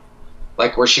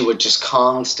 Like, where she would just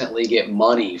constantly get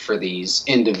money for these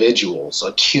individuals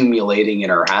accumulating in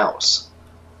her house.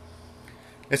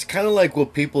 It's kind of like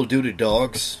what people do to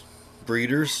dogs,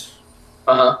 breeders.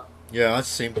 Uh-huh. Yeah, it's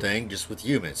the same thing, just with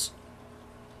humans.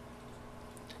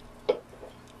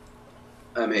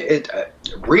 I mean,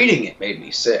 reading it made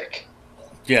me sick.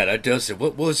 Yeah, that does it.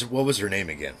 What was her name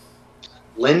again?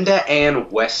 Linda Ann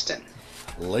Weston.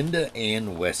 Linda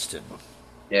Ann Weston.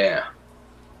 Yeah.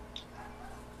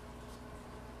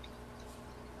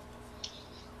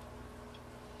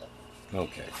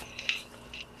 Okay.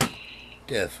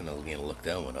 Definitely gonna look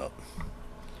that one up.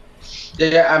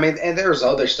 Yeah, I mean, and there's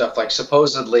other stuff, like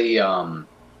supposedly,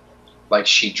 like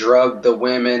she drugged the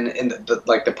women and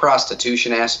the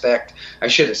prostitution aspect. I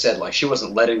should have said, like, she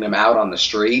wasn't letting them out on the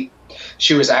street.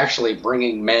 She was actually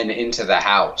bringing men into the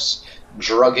house,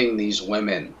 drugging these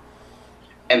women,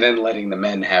 and then letting the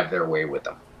men have their way with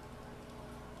them.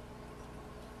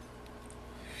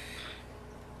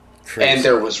 Crazy. And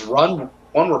there was one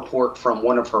report from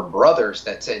one of her brothers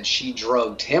that said she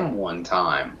drugged him one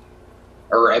time.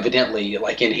 Or evidently,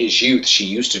 like in his youth, she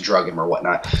used to drug him or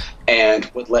whatnot,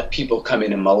 and would let people come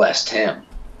in and molest him.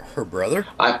 Her brother?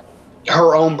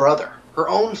 Her own brother. Her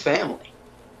own family.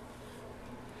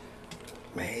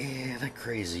 Man, that's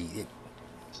crazy.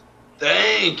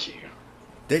 Thank you.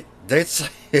 That's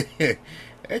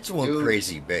one Dude.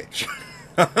 Crazy bitch.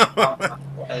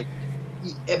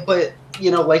 But,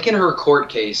 you know, like in her court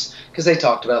case, because they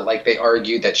talked about, like, they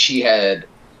argued that she had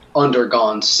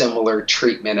undergone similar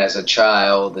treatment as a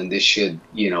child, and this should,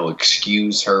 you know,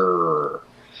 excuse her. Or,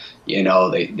 you know,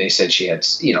 they said she had,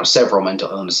 you know, several mental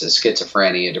illnesses,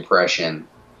 schizophrenia, depression.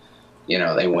 You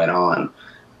know, they went on.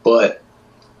 But,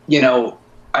 you know,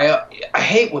 I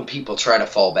hate when people try to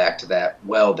fall back to that,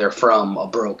 well, they're from a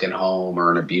broken home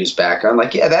or an abused background.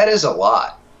 Like, yeah, that is a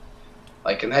lot.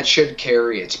 Like, and that should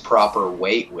carry its proper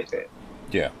weight with it.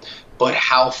 Yeah. But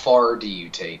how far do you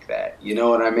take that? You know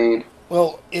what I mean?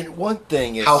 Well, one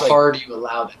thing is, how far do you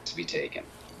allow that to be taken?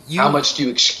 How much do you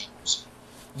excuse?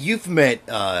 You've met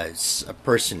a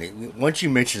person. Once you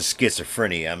mention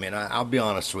schizophrenia, I mean, I'll be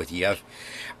honest with you.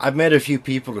 I've met a few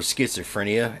people with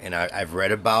schizophrenia, and I've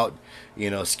read about, you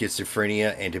know,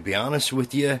 schizophrenia. And to be honest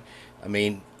with you, I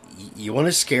mean, you want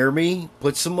to scare me?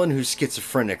 Put someone who's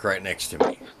schizophrenic right next to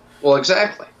me. Well,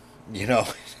 exactly. You know,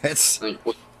 that's.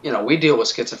 You know, we deal with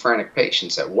schizophrenic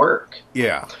patients at work.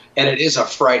 Yeah. And it is a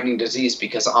frightening disease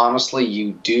because, honestly,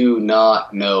 you do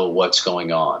not know what's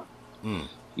going on. Mm.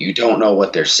 You don't know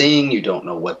what they're seeing. You don't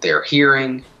know what they're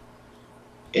hearing.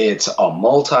 It's a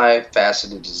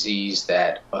multifaceted disease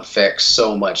that affects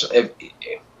so much.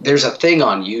 There's a thing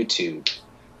on YouTube.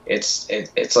 It's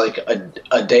like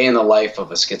a day in the life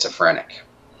of a schizophrenic.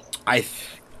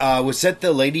 Was that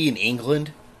the lady in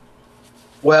England?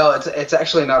 Well, it's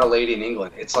actually not a lady in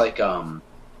England. It's like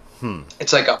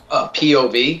it's like a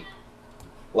POV,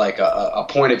 like a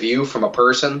point of view from a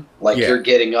person. Like you're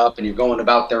getting up and you're going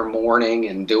about their morning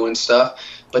and doing stuff,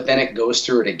 but then it goes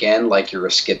through it again like you're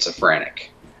a schizophrenic.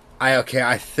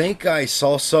 I think I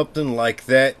saw something like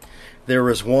that. There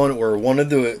was one where one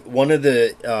of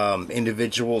the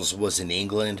individuals was in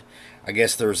England, I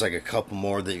guess there was like a couple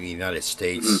more in the United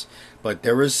States, but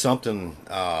there was something.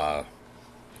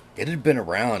 It had been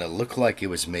around. It looked like it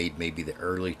was made maybe the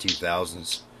early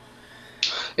 2000s.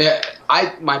 Yeah,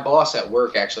 my boss at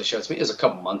work actually showed it to me. It was a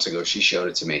couple months ago. She showed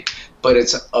it to me, but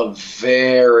it's a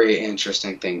very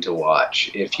interesting thing to watch.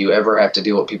 If you ever have to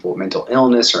deal with people with mental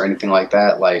illness or anything like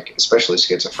that, like especially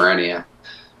schizophrenia,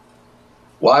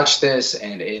 watch this,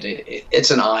 and it's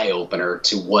an eye opener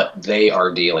to what they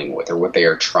are dealing with or what they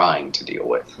are trying to deal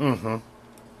with. Mm-hmm.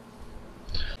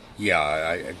 Yeah,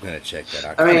 I'm gonna check that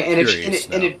out. I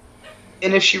mean,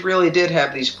 and if she really did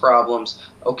have these problems,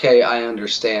 okay, I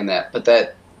understand that, but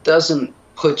that doesn't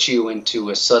put you into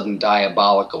a sudden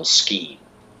diabolical scheme.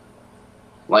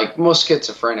 Like, most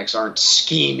schizophrenics aren't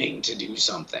scheming to do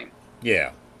something.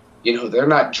 yeah, You know, they're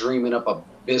not dreaming up a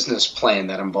business plan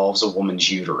that involves a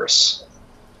woman's uterus.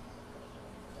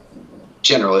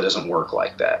 Generally, it doesn't work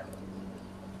like that.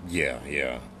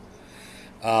 yeah.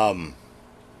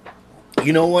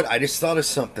 You know what? I just thought of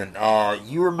something.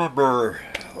 You remember?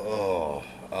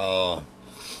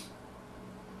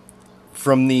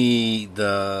 From the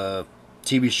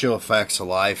TV show Facts of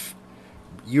Life.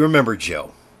 You remember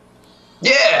Joe?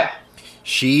 Yeah!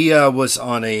 She was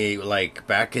on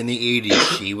back in the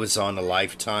 80s, she was on a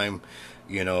Lifetime,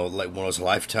 like one of those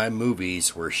Lifetime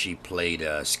movies where she played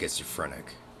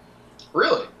schizophrenic.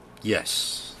 Really?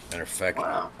 Yes. Matter of fact,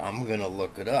 Wow. I'm going to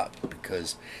look it up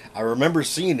because I remember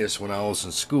seeing this when I was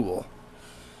in school.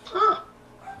 Huh.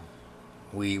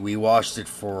 We watched it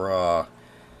for,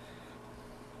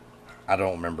 I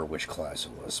don't remember which class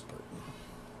it was, but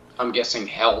I'm guessing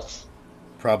health.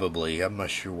 probably. I'm not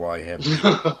sure why I have...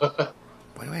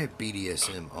 Why do I have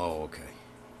BDSM? Oh, okay.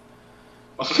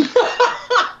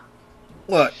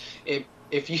 What?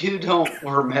 If you don't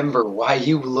remember why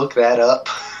you look that up...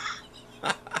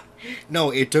 No,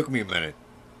 it took me a minute.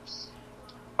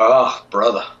 Oh,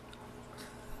 brother.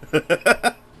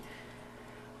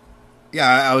 Yeah,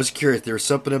 I was curious. There was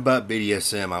something about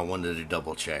BDSM I wanted to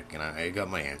double check, and I got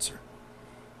my answer.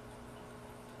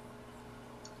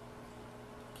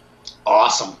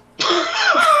 Awesome.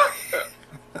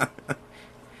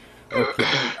 Okay.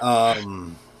 I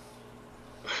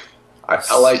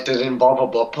like that it involve a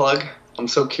butt plug. I'm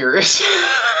so curious.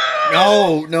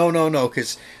 No,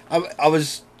 because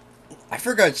I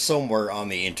forgot somewhere on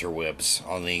the interwebs,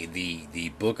 on the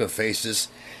Book of Faces,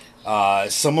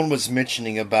 someone was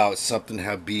mentioning about something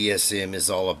how BDSM is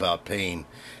all about pain,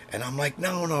 and I'm like,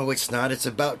 no, it's not. It's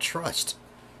about trust.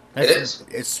 It is.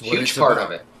 It's what Huge it's part about.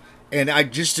 of it. And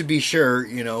just to be sure,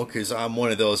 because I'm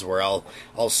one of those where I'll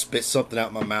spit something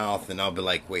out my mouth and I'll be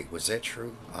like, wait, was that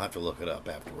true? I'll have to look it up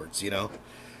afterwards, You have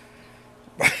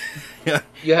to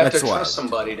That's why. trust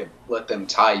somebody to let them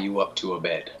tie you up to a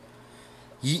bed.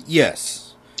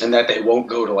 Yes. And that they won't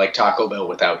go to like Taco Bell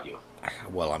without you.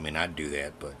 Well, I mean, I'd do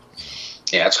that, but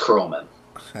Yeah, it's cruel, man.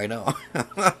 I know.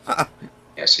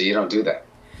 Yeah, so you don't do that.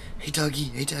 Hey,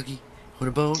 Dougie, what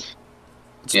a bone?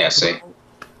 Yeah, see.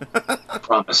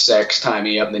 Promise sex, tie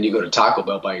me up, and then you go to Taco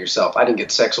Bell by yourself. I didn't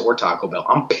get sex or Taco Bell.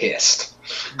 I'm pissed.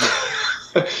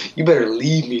 You better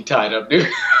leave me tied up, dude.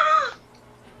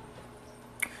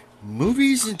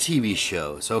 Movies and TV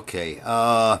shows. Okay.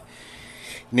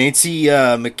 Nancy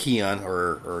McKeon,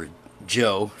 or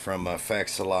Joe from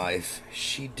Facts of Life.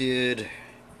 She did...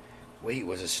 Wait,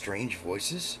 was it Strange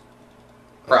Voices?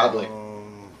 Probably.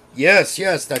 Yes,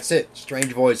 that's it.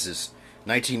 Strange Voices.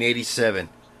 1987.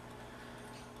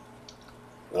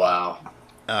 Wow.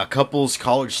 Couple's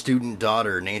college student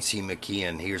daughter, Nancy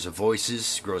McKeon, hears the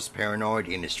voices, grows paranoid,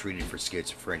 and is treated for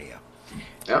schizophrenia.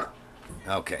 Yeah.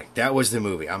 Okay, that was the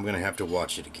movie. I'm going to have to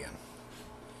watch it again.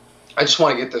 I just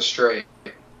want to get this straight.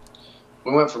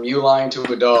 We went from you lying to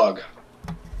a dog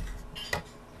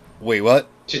Wait, what?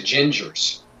 to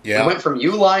gingers. Yeah. We went from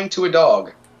you lying to a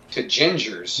dog to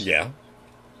gingers Yeah.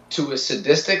 to a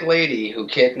sadistic lady who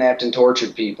kidnapped and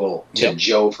tortured people to Yep.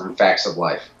 Joe from Facts of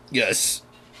Life. Yes.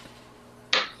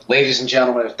 Ladies and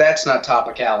gentlemen, if that's not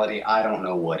topicality, I don't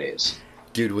know what is.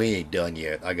 Dude, we ain't done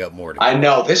yet. I got more to go. I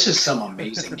know, this is some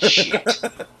amazing shit.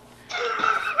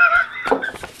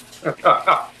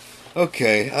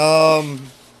 Okay,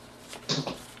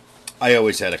 I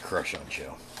always had a crush on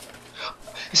Joe.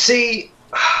 See,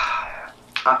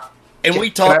 And we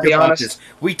can I talked be about honest? this.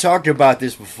 We talked about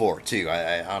this before too.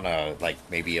 I don't know, like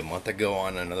maybe a month ago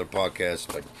on another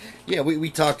podcast. But yeah, we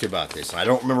talked about this. I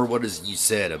don't remember what you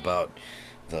said about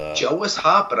the. Joe was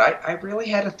hot, but I really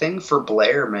had a thing for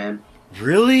Blair, man.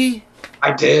 Really?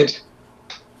 I did.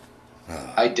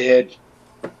 I did.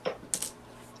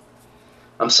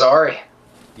 I'm sorry.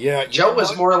 Yeah. Joe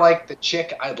was more like the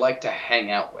chick I'd like to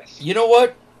hang out with. You know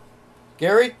what,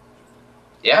 Gary?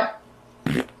 Yeah?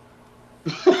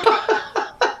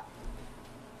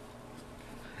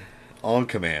 On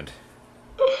command.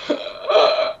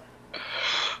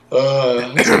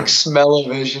 It's like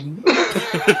smell-o-vision.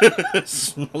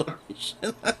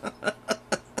 Smell-o-vision.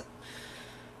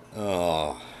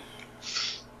 Oh.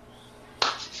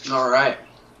 All right.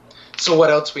 So what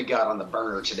else we got on the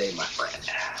burner today, my friend?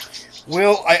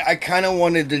 Well, I kind of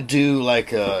wanted to do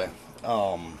like a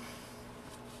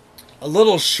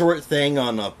little short thing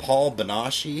on Paul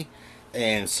Benashi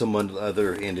and some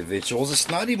other individuals. It's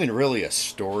not even really a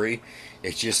story.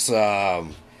 It's just I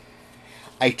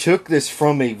took this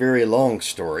from a very long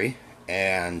story,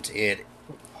 and it.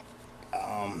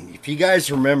 If you guys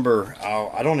remember,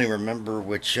 I don't even remember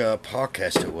which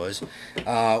podcast it was.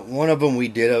 One of them we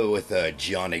did it with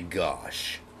Johnny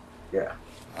Gosh. Yeah.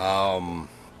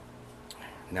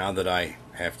 Now that I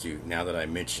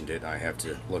mentioned it, I have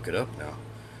to look it up now.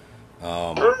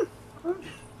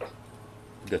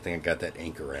 Good thing I got that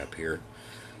Anchor app here.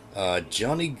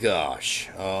 Johnny Gosh.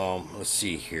 Let's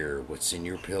see here. What's in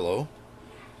your pillow?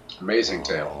 Amazing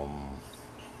tale.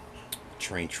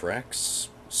 Train tracks.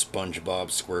 SpongeBob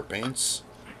SquarePants.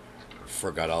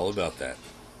 Forgot all about that.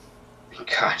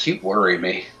 God, you worry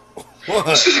me.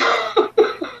 What?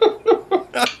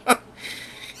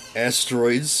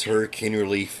 Asteroids, hurricane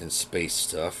relief, and space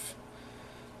stuff.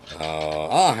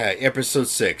 Hey, episode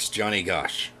 6, Johnny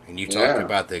Gosh. And you talked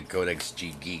about the Codex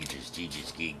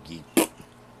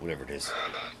whatever it is.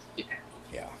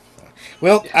 Yeah.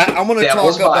 Well, I'm going to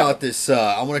talk about this.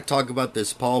 I want to talk about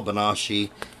this Paul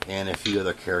Benashi and a few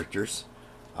other characters.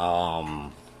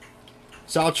 So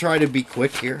I'll try to be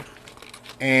quick here.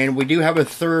 And we do have a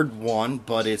third one,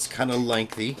 but it's kind of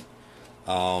lengthy.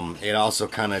 It also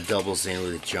kind of doubles in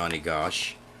with Johnny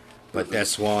Gosh. But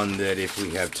that's one that if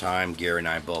we have time, Gary and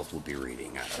I both will be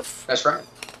reading out of. That's right.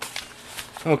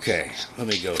 Okay, let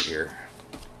me go here.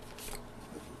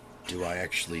 Do I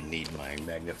actually need my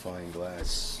magnifying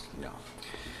glass? No.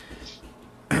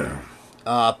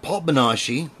 Paul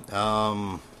Benashi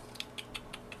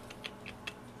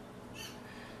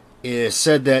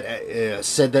said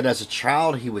that as a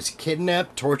child he was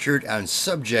kidnapped, tortured, and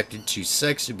subjected to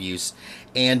sex abuse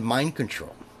and mind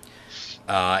control.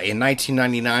 In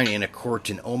 1999, in a court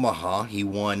in Omaha, he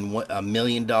won $1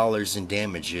 million in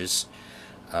damages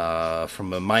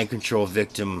from a mind control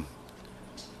victim.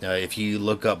 If you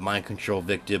look up mind control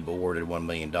victim awarded $1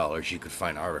 million, you could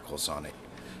find articles on it.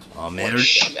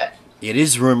 It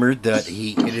is rumored that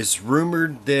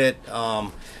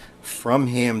from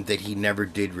him that he never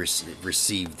did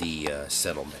receive the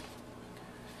settlement.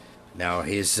 Now,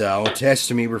 his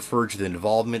testimony referred to the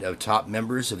involvement of top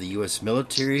members of the U.S.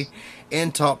 military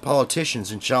and top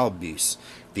politicians in child abuse.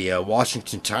 The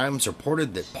Washington Times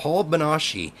reported that Paul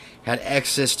Benashi had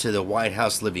access to the White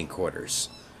House living quarters.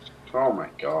 Oh, my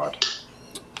God.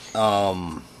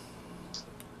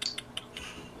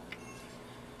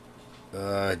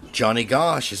 Johnny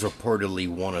Gosh is reportedly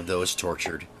one of those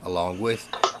tortured, along with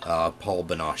Paul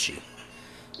Benashi.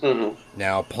 Mm-hmm.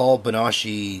 Now, Paul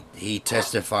Benashi, he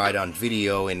testified on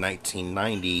video in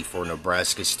 1990 for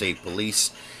Nebraska State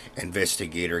Police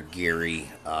investigator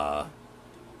Gary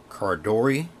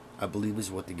Cardori, I believe is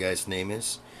what the guy's name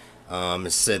is.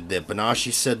 Said that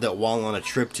Benashi said that while on a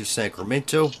trip to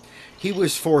Sacramento, he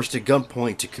was forced at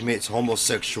gunpoint to commit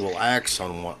homosexual acts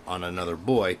on another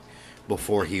boy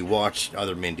before he watched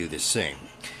other men do the same.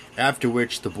 After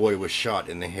which, the boy was shot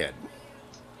in the head.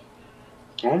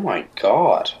 Oh my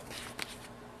God.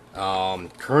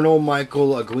 Colonel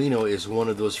Michael Aguino is one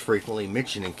of those frequently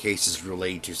mentioned in cases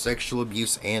related to sexual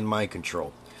abuse and mind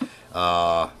control.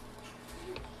 Now,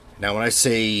 when I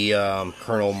say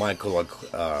Colonel Michael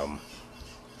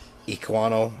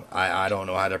Aguino, I don't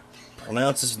know how to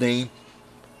pronounce his name.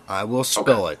 I will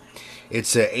spell it.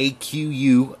 It's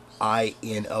Aquino.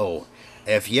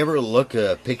 If you ever look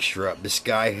a picture up, this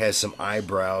guy has some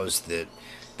eyebrows that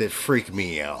freak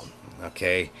me out.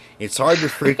 Okay, it's hard to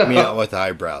freak me out with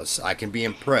eyebrows. I can be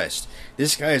impressed.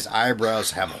 This guy's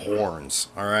eyebrows have horns.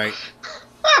 All right,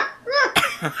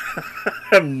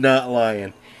 I'm not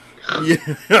lying.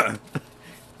 Yeah.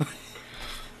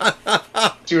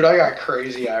 Dude, I got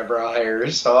crazy eyebrow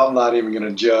hairs, so I'm not even gonna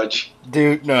judge.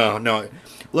 Dude, no,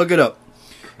 look it up.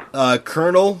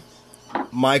 Colonel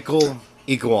Michael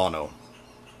Aguino.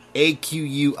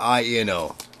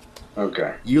 Aquino.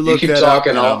 Okay. You look keep that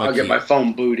talking. up, I'll get my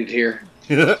phone booted here.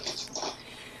 In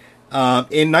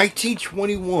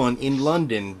 1921, in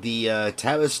London, the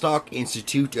Tavistock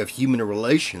Institute of Human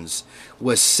Relations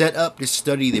was set up to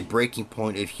study the breaking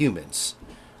point of humans.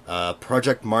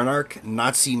 Project Monarch,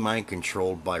 Nazi mind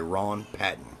controlled by Ron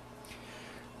Patton.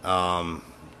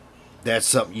 That's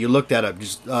something. You look that up.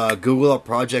 Just Google up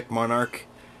Project Monarch,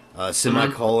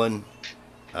 semicolon,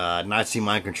 Nazi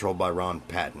Mind Control by Ron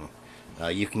Patton.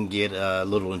 You can get a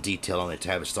little in detail on the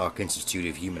Tavistock Institute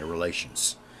of Human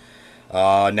Relations.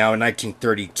 Now, in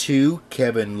 1932,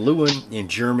 Kevin Lewin,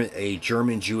 a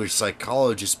German Jewish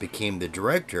psychologist, became the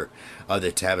director of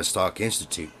the Tavistock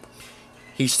Institute.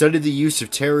 He studied the use of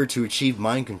terror to achieve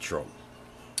mind control.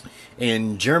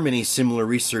 In Germany, similar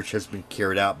research has been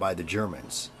carried out by the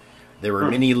Germans. There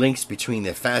were many links between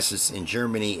the fascists in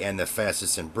Germany and the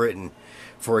fascists in Britain.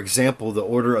 For example, the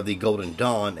Order of the Golden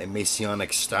Dawn, a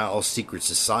Masonic-style secret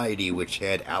society which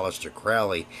had Aleister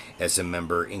Crowley as a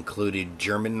member, included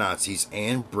German Nazis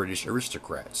and British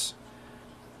aristocrats.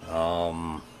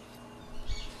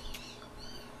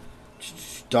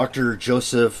 Dr.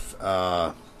 Joseph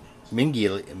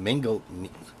Mengele,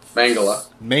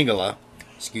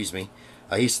 excuse me.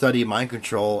 He studied mind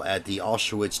control at the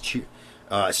Auschwitz.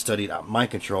 Studied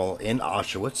mind control in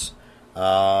Auschwitz.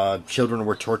 Children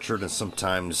were tortured and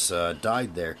sometimes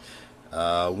died there.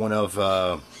 One of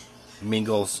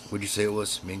Mengele's, would you say it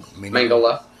was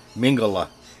Mengele? Mengele.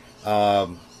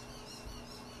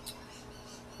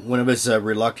 One of his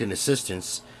reluctant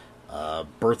assistants,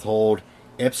 Berthold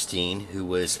Epstein, who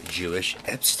was Jewish.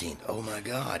 Epstein. Oh my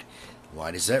God.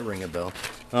 Why does that ring a bell?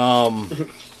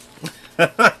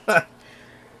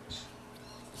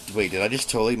 Wait, did I just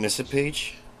totally miss a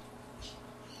page?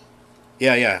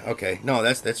 Yeah, okay. No,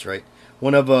 that's right.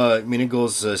 One of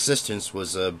Meningle's assistants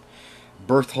was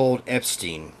Berthold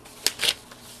Epstein.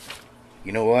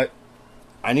 You know what?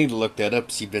 I need to look that up,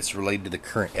 see if it's related to the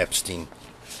current Epstein.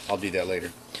 I'll do that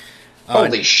later.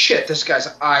 Holy shit, this guy's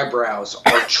eyebrows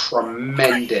are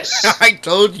tremendous. I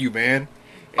told you, man.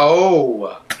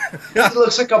 Oh, he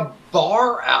looks like a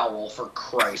bar owl, for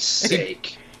Christ's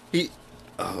sake.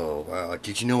 Oh, wow.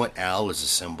 Did you know what owl is a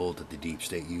symbol that the deep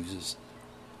state uses?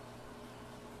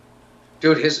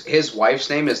 Dude, his wife's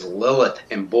name is Lilith,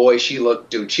 and boy, she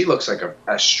looks like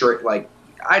a straight, like,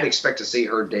 I'd expect to see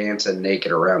her dancing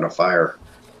naked around a fire.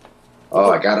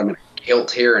 Oh, I got him in a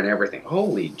kilt here and everything.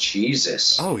 Holy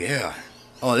Jesus. Oh, yeah.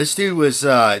 Oh, this dude was,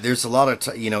 there's a lot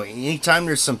of, anytime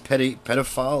there's some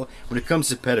pedophile, when it comes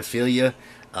to pedophilia,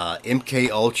 MK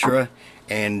Ultra,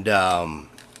 and,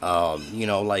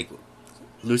 like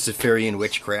Luciferian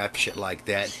witchcraft, shit like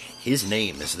that, his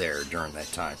name is there during that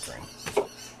time frame.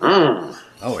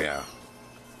 Oh, yeah.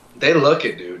 They look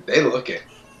it, dude. They look it.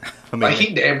 I mean, like,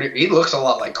 he looks a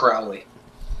lot like Crowley.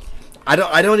 I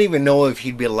don't even know if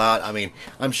he'd be allowed. I mean,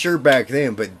 I'm sure back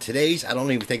then, but today's, I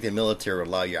don't even think the military would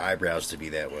allow your eyebrows to be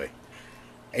that way.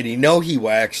 And he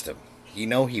waxed them. He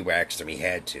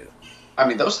had to. I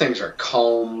mean, those things are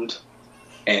combed,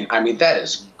 and I mean, that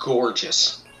is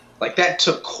gorgeous. Like, that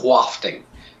took coiffing.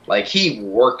 Like, he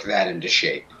worked that into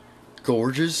shape.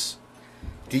 Gorgeous?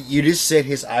 You just said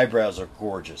his eyebrows are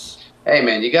gorgeous. Hey,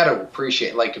 man, you got to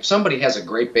appreciate, like, if somebody has a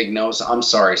great big nose, I'm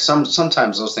sorry,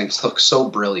 sometimes those things look so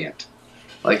brilliant.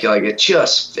 Like it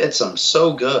just fits them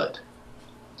so good.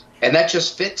 And that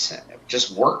just fits him. It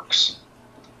just works.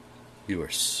 You are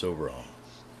so wrong.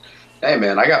 Hey,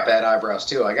 man, I got bad eyebrows,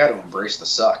 too. I got to embrace the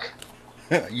suck.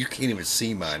 You can't even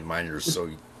see mine. Mine are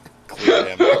so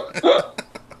clear.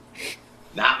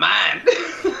 Not mine.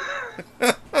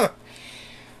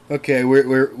 Okay,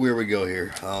 where we go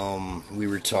here? We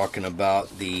were talking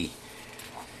about the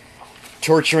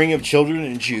torturing of children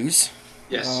and Jews.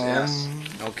 Yes.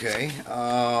 Okay.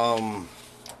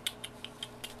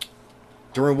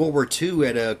 During World War II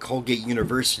at Colgate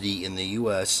University in the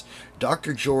U.S.,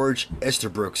 Dr. George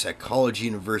Estabrooks at Colgate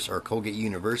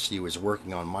University was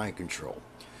working on mind control.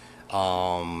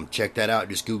 Check that out.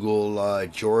 Just Google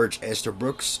George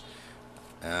Estabrooks.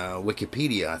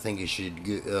 Wikipedia. I think you should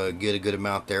get a good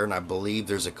amount there, and I believe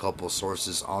there's a couple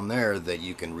sources on there that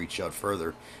you can reach out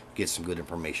further, get some good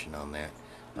information on that.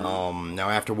 Now,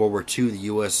 after World War II, the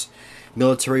U.S.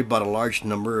 military bought a large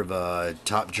number of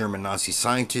top German Nazi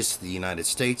scientists to the United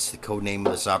States. The code name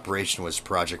of this operation was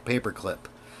Project Paperclip.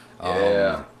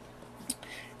 Yeah.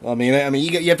 I mean,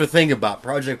 you have to think about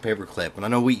Project Paperclip, and I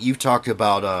know you've talked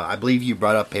about. I believe you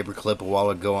brought up Paperclip a while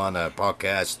ago on a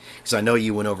podcast because I know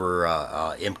you went over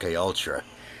MK Ultra.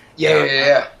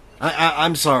 Yeah.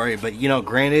 I'm sorry, but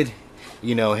granted,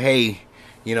 hey,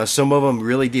 some of them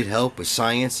really did help with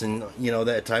science and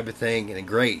that type of thing, and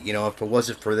great. If it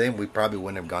wasn't for them, we probably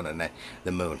wouldn't have gone on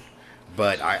the moon.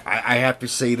 But I have to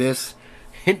say this.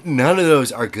 None of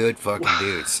those are good fucking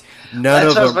dudes. None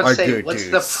That's of what I was them about to are say. good What's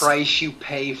dudes. the price you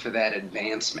pay for that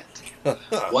advancement?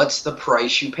 What's the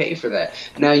price you pay for that?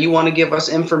 Now, you want to give us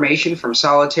information from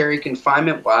solitary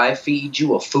confinement while I feed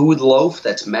you a food loaf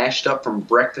that's mashed up from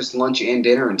breakfast, lunch, and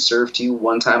dinner and served to you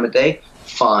one time a day?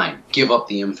 Fine. Give up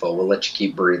the info. We'll let you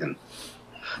keep breathing.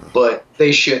 But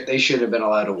they should have been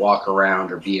allowed to walk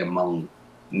around or be among,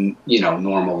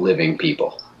 normal living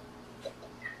people.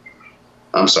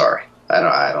 I'm sorry.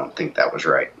 I don't think that was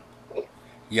right.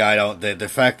 Yeah, I don't. The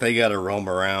fact they got to roam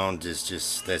around is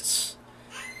just that's.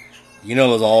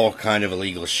 There's all kind of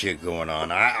illegal shit going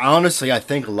on. I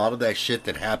think a lot of that shit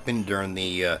that happened during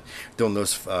the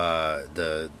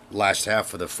last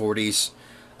half of the 40s,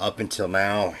 up until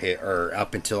now, or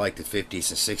up until like the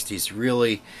 50s and 60s,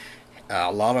 really,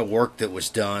 a lot of work that was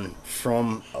done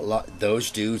from those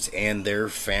dudes and their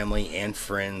family and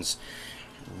friends,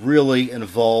 really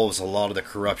involves a lot of the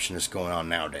corruption that's going on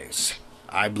nowadays.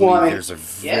 I believe there's a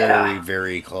very,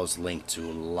 very close link to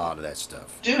a lot of that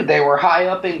stuff. Dude, they were high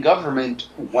up in government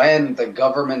when the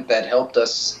government that helped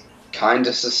us kind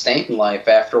of sustain life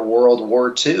after World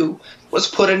War II was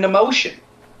put into motion.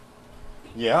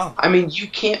 Yeah. I mean, you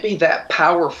can't be that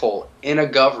powerful in a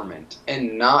government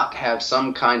and not have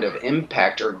some kind of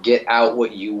impact or get out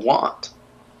what you want.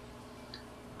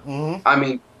 Mm-hmm. I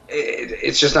mean,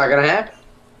 it's just not going to happen.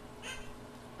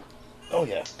 Oh,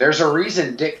 yeah. There's a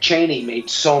reason Dick Cheney made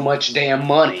so much damn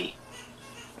money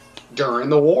during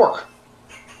the war.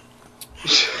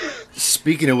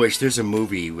 Speaking of which, there's a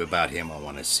movie about him I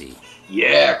want to see.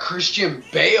 Yeah, Christian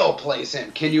Bale plays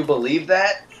him. Can you believe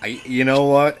that? You know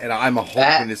what? And I'm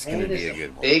hoping it's going to be a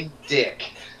good one. Big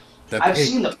dick. I've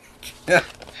seen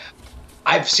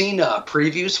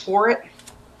previews for it,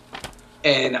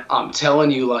 and I'm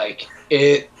telling you, like,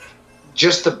 it.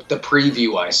 Just the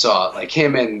preview I saw, like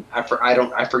him and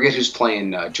I forget who's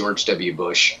playing George W.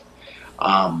 Bush,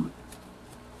 but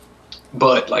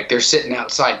like they're sitting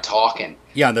outside talking.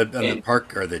 Yeah, on the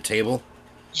park or the table.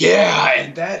 Yeah,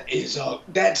 and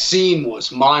that scene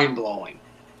was mind blowing.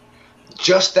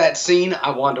 Just that scene,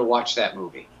 I wanted to watch that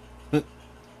movie.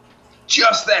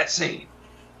 Just that scene.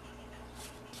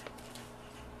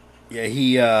 Yeah,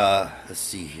 he. Let's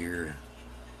see here.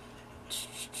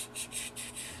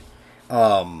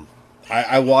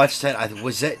 I watched that.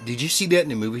 Did you see that in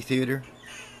the movie theater?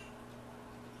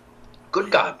 Good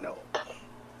God, no.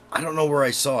 I don't know where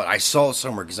I saw it. I saw it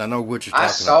somewhere because I know what you're talking about.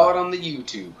 I saw it on the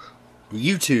YouTube.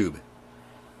 YouTube.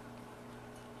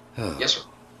 Yes, sir.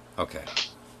 Okay.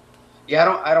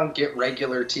 Yeah, I don't get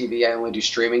regular TV. I only do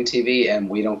streaming TV, and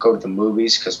we don't go to the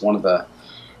movies because one of the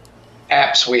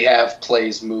apps we have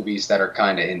plays movies that are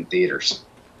kind of in theaters.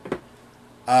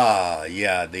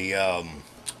 Yeah,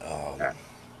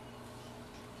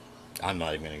 I'm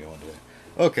not even going to go into that.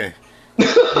 Okay.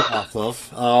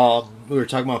 Off of. We were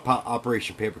talking about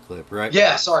Operation Paperclip, right?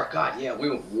 Yeah, sorry. God, yeah, we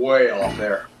went way off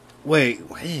there. Wait,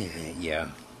 yeah.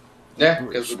 Yeah,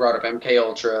 because we brought up MK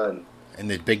Ultra and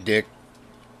the Big Dick.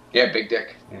 Yeah, Big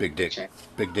Dick. Big Dick.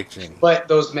 Big Dick Cheney. But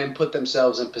those men put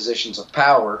themselves in positions of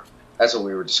power. That's what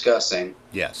we were discussing.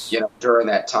 Yes. During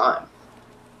that time.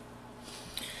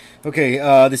 Okay,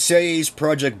 the CIA's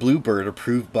Project Bluebird,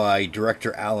 approved by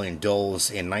director Alan Dulles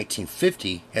in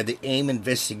 1950, had the aim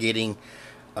investigating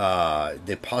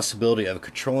the possibility of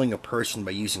controlling a person by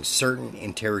using certain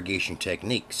interrogation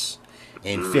techniques.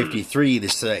 In 1953, the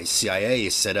CIA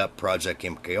set up Project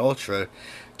MKUltra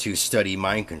to study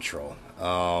mind control,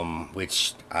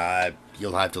 which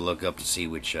you'll have to look up to see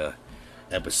which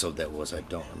episode that was. I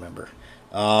don't remember.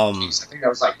 I think that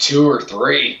was like 2 or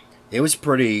 3. It was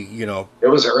pretty, It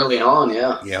was early on,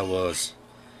 yeah. Yeah, it was.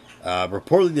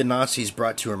 Reportedly, the Nazis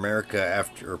brought to America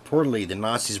after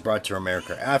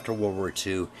World War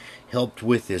II helped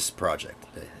with this project,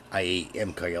 i.e.,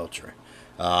 MKUltra.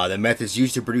 The methods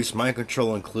used to produce mind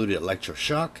control included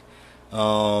electroshock.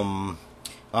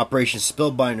 Operation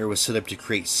Spellbinder was set up to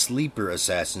create sleeper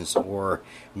assassins or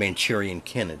Manchurian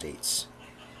candidates.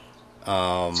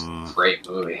 Great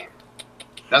movie.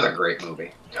 Another great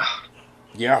movie. God.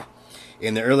 Yeah.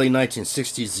 In the early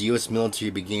 1960s, the U.S. military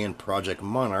began Project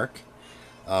Monarch.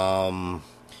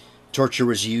 Torture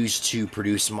was used to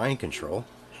produce mind control.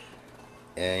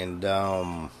 And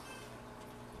the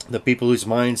people whose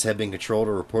minds have been controlled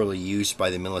are reportedly used by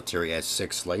the military as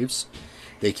sex slaves.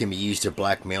 They can be used to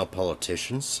blackmail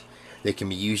politicians. They can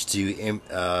be used to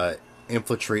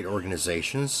infiltrate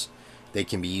organizations. They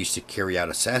can be used to carry out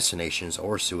assassinations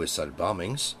or suicide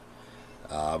bombings.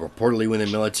 Reportedly, when the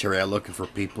military are looking for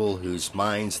people whose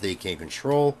minds they can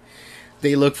control,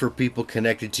 they look for people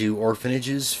connected to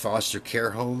orphanages, foster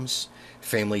care homes,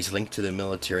 families linked to the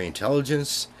military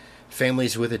intelligence,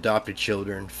 families with adopted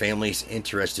children, families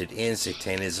interested in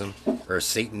Satanism,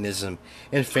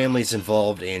 and families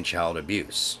involved in child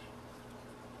abuse.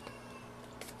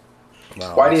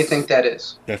 Wow, Why do you think that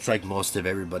is? that's like most of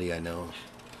everybody I know.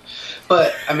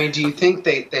 But, I mean, do you think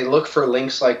they look for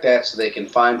links like that so they can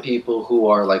find people who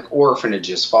are like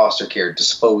orphanages, foster care,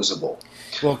 disposable?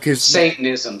 Well, because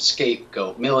Satanism,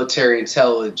 scapegoat, military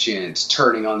intelligence,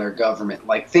 turning on their government,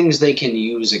 like things they can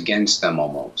use against them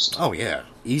almost. oh yeah,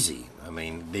 easy. I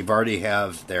mean, they've already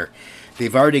got the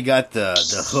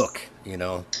hook. You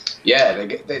know, Yeah,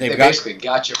 they basically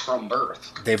got you from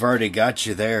birth. they've already got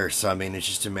you there. So I mean, it's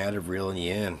just a matter of reeling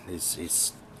you in.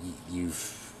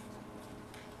 You've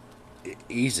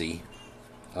easy.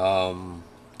 Where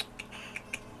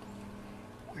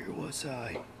was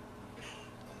I?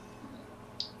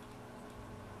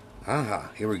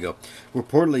 Here we go.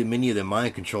 Reportedly, many of the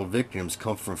mind-controlled victims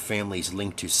come from families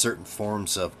linked to certain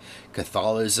forms of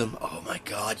Catholicism. Oh my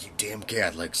God, you damn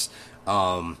Catholics!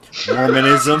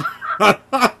 Mormonism.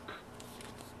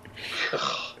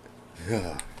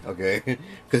 Okay,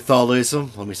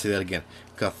 Catholicism. Let me say that again.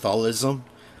 Catholicism.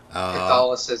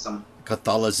 Catholicism.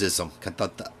 Catholicism.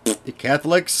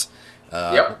 Catholics.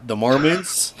 Yep. The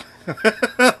Mormons.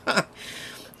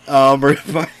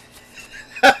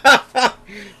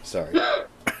 Sorry.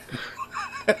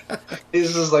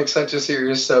 This is like such a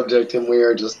serious subject, and we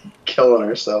are just killing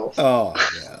ourselves. Oh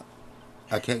yeah.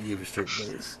 I can't give a straight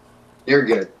face. You're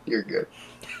good. You're good.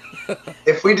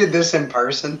 If we did this in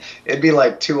person, it'd be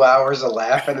like 2 hours of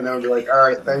laughing, and then we'd be like, all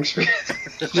right, thanks for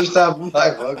just stopping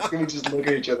by, folks. We just look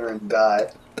at each other and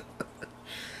die.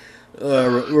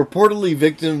 Reportedly,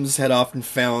 victims had often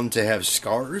found to have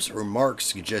scars or marks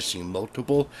suggesting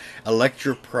multiple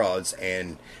electroprods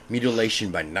and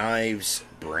mutilation by knives,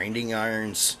 branding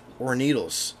irons, or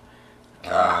needles.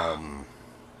 Now,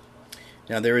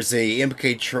 there is a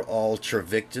MK Ultra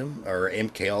victim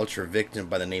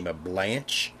by the name of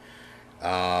Blanche.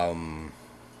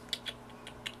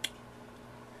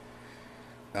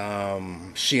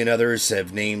 She and others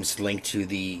have names linked to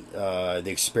the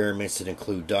experiments that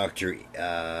include Dr.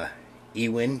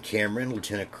 Ewan Cameron,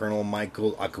 Lieutenant Colonel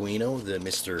Michael Aquino, the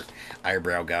Mr.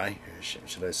 Eyebrow guy,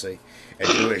 should I say, a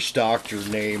Jewish doctor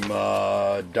named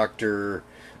Dr.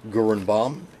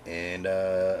 Gorenbaum, and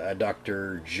a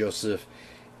Dr. Joseph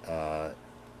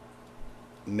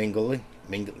Mengele.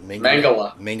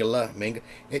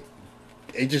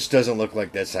 It just doesn't look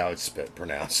like that's how it's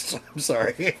pronounced. I'm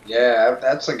sorry. Yeah,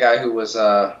 that's the guy who was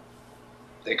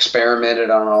experimented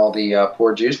on all the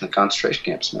poor Jews in the concentration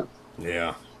camps, man.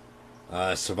 Yeah.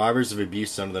 Survivors of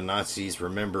abuse under the Nazis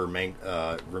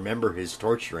remember his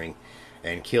torturing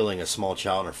and killing a small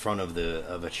child in front of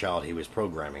a child he was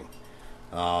programming.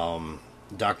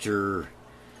 Dr.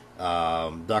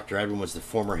 Edwin was the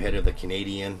former head of the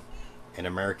Canadian and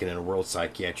American and World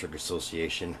Psychiatric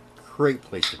Association. Great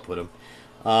place to put him.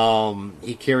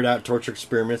 He carried out torture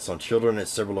experiments on children at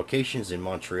several locations in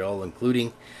Montreal,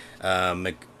 including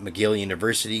McGill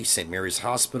University, St. Mary's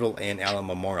Hospital, and Allen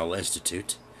Memorial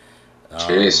Institute.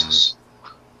 Jesus.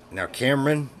 Now,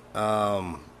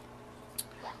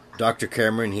 Dr.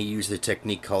 Cameron, he used a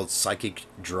technique called psychic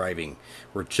driving,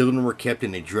 where children were kept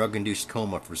in a drug-induced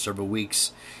coma for several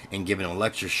weeks and given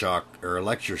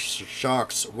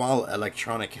electroshocks while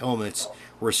electronic helmets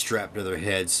were strapped to their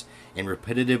heads, and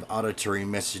repetitive auditory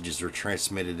messages were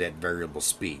transmitted at variable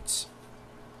speeds.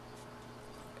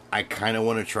 I kind of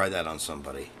want to try that on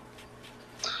somebody.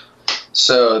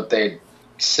 So they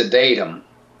sedate them,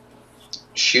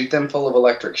 shoot them full of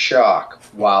electric shock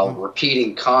while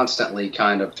repeating constantly,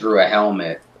 kind of through a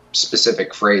helmet,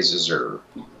 specific phrases or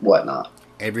whatnot.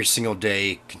 Every single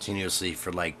day, continuously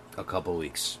for like a couple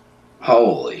weeks.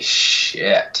 Holy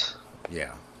shit.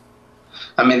 Yeah.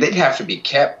 I mean, they'd have to be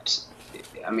kept.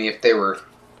 I mean, if they were...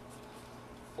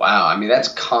 Wow, I mean, that's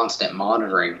constant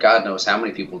monitoring. God knows how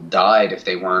many people died if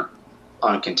they weren't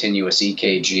on continuous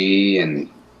EKG and,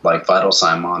 like, vital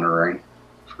sign monitoring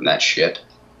from that shit.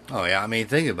 Oh, yeah, I mean,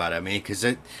 think about it. I mean, because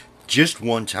it just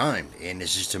one time, and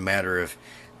it's just a matter of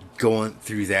going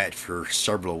through that for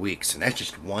several weeks, and that's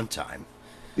just one time.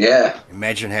 Yeah.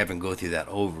 Imagine having to go through that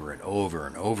over and over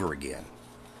and over again.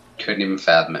 Couldn't even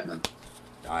fathom it, man.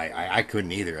 I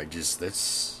couldn't either.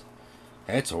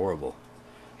 That's horrible.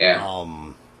 Yeah.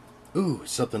 Ooh,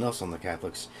 something else on the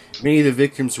Catholics. Many of the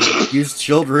victims were abused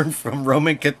children from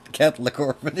Roman Catholic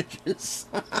orphanages.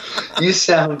 You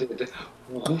sounded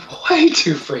way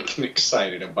too freaking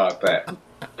excited about that.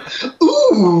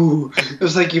 Ooh! It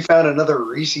was like you found another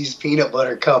Reese's peanut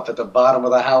butter cup at the bottom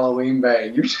of the Halloween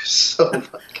bag. You're just so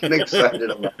fucking excited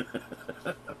about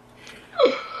it.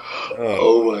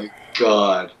 Oh my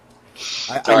god.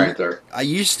 All right, there. I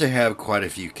used to have quite a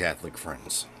few Catholic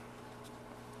friends.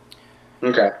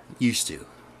 Okay. Used to.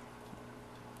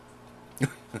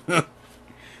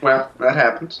 Well, that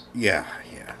happens. Yeah.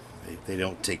 They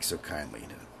don't take so kindly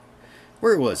to.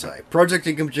 Where was I? Project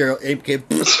Income General MK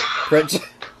Project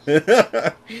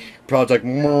Project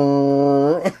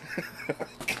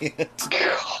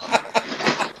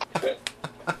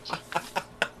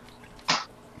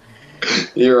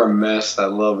You're a mess. I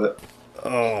love it.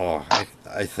 Oh,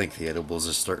 I think the edibles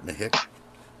are starting to hit.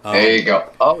 There you go.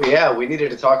 Oh, yeah. We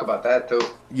needed to talk about that, too.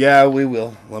 Yeah, we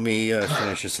will. Let me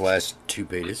finish this last 2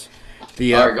 pages.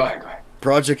 The All right, go ahead.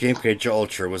 Project MK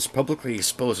Ultra was publicly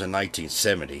exposed in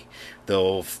 1970,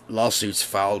 though lawsuits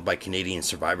filed by Canadian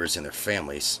survivors and their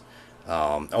families.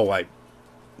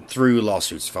 Through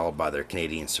lawsuits filed by their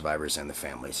Canadian survivors and their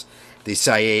families. The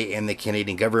CIA and the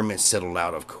Canadian government settled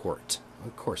out of court.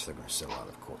 Of course they're going to settle out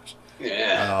of court.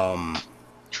 Yeah.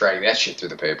 Drag that shit through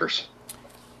the papers.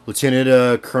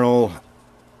 Lieutenant Colonel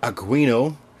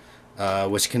Aquino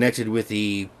was connected with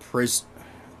the Presidio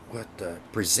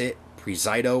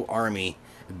Army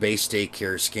base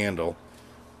daycare scandal.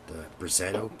 The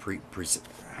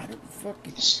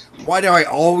Why do I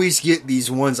always get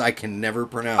these ones I can never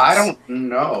pronounce? I don't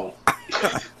know.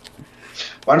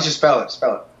 Why don't you spell it?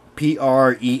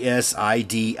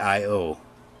 Presidio.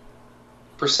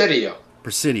 Presidio.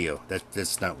 Presidio.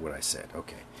 That's not what I said.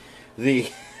 Okay.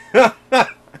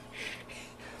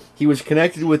 He was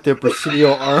connected with the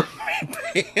Presidio Army.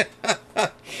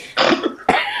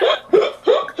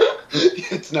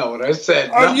 It's not what I said.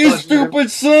 Are you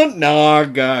stupid, son? No,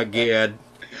 God.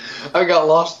 I got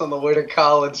lost on the way to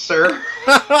college, sir.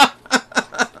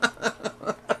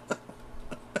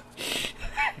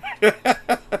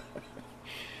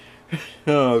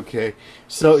 Okay.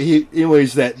 So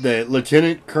anyways, the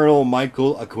Lieutenant Colonel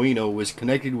Michael Aquino was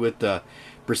connected with the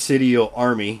Presidio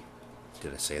Army.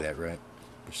 Did I say that right?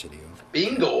 Presidio.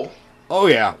 Bingo. Oh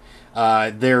yeah.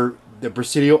 The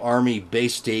Presidio Army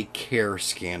base day care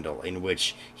scandal, in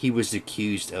which he was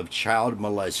accused of child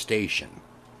molestation.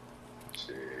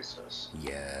 Jesus.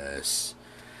 Yes.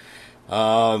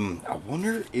 I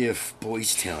wonder if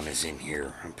Boys Town is in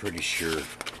here. I'm pretty sure.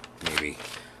 Maybe.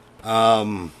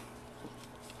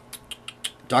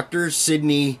 Dr.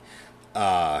 Sidney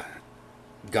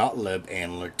Gottlieb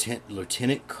and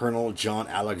Lieutenant Colonel John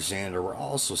Alexander were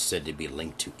also said to be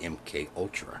linked to MK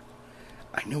Ultra.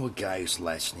 I know a guy whose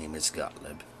last name is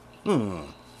Gottlieb.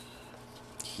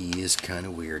 He is kind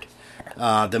of weird.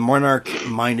 The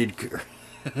monarch-minded...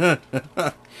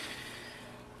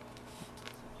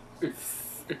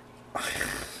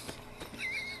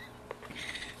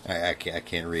 I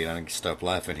can't read. I can stop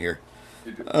laughing here.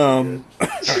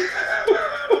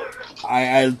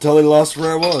 I totally lost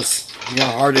where I was. You know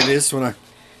how hard it is when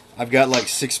I've got like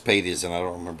 6 pages and I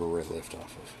don't remember where I left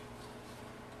off of.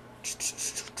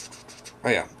 Oh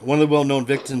yeah, one of the well-known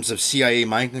victims of CIA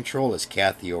mind control is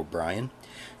Kathy O'Brien,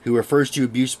 who refers to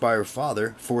abuse by her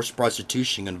father, forced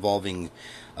prostitution involving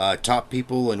top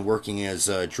people and working as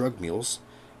drug mules.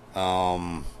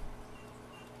 If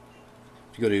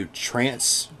you go to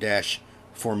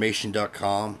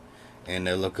trance-formation.com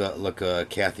and look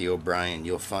Kathy O'Brien,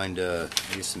 you'll find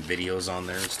maybe some videos on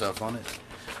there and stuff on it.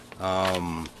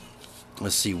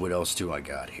 Let's see, what else do I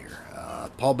got here?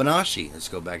 Paul Benashi, let's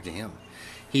go back to him.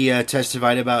 He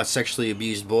testified about sexually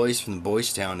abused boys from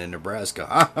Boys Town in Nebraska.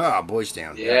 Ha! Boys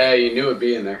Town. Yeah, you knew it'd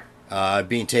be in there.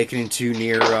 Being taken into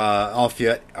near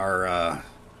Offutt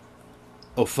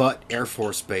Air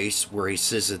Force Base, where he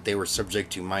says that they were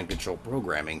subject to mind control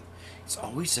programming. It's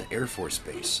always an Air Force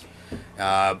Base.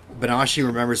 Benashi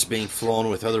remembers being flown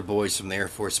with other boys from the Air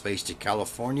Force Base to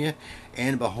California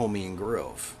and Bohemian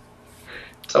Grove.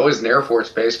 It's always an Air Force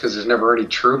Base because there's never any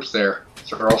troops there.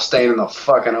 So they're all staying in the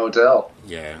fucking hotel.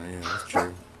 Yeah, that's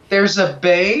true. There's a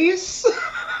base?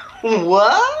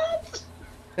 What?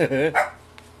 Hey,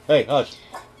 hush.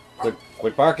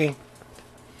 Quit barking.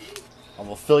 I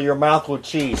will fill your mouth with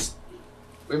cheese.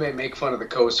 We may make fun of the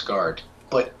Coast Guard,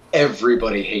 but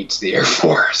everybody hates the Air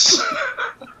Force.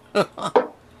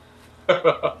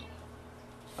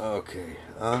 Okay.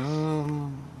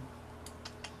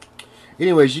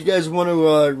 Anyways, you guys want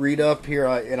to read up here,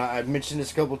 and I've mentioned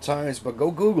this a couple times, but go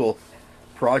Google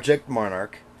Project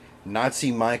Monarch,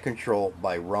 Nazi Mind Control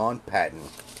by Ron Patton,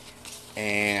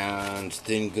 and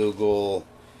then Google...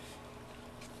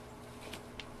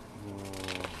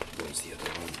 what was the other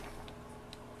one?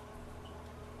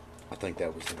 I think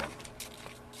that was the one.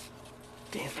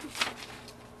 Damn it.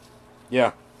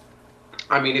 Yeah.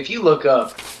 I mean, if you look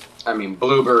up,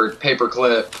 Bluebird,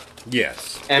 Paperclip,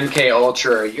 Yes. MK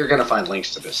Ultra, you're going to find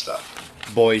links to this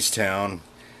stuff. Boys Town.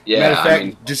 Matter Yeah, of I fact,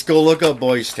 mean, just go look up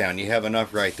Boys Town. You have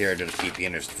enough right there to keep you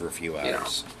interested for a few you know,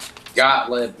 hours.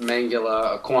 Gottlieb,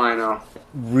 Mengele, Aquino.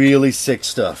 Really sick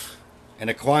stuff. And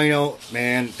Aquino,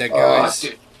 man, that guy's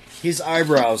Dude, his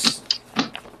eyebrows.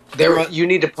 They're you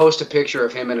need to post a picture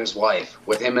of him and his wife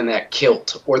with him in that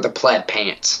kilt or the plaid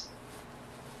pants.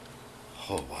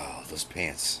 oh wow, those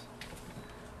pants.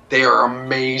 They are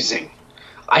amazing.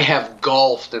 I have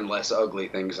golfed in less ugly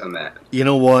things than that. You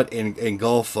know what? In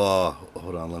golf,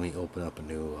 hold on, let me open up a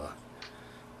new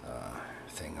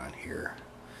thing on here.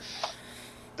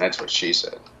 That's what she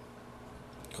said.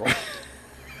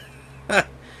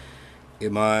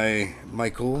 Am I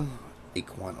Michael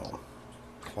Aquino?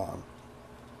 Quan.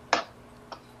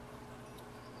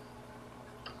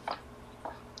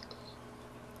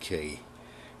 Okay.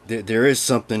 There is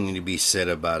something to be said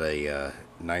about a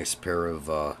nice pair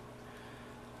of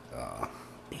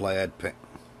plaid pants.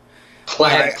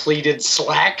 Plaid pleated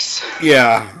slacks.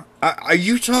 Yeah. Are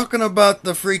you talking about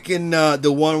the freaking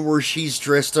the one where she's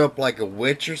dressed up like a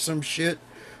witch or some shit,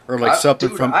 or like something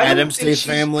Dude, from I don't Adam's think Day she's-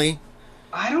 Family?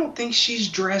 I don't think she's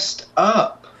dressed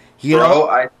up. You Bro, know,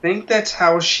 I think that's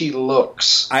how she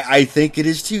looks. I think it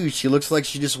is too. She looks like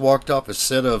she just walked off a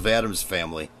set of Adam's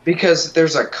Family. Because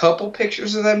there's a couple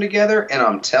pictures of them together, and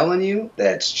I'm telling you,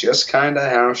 that's just kind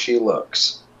of how she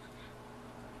looks.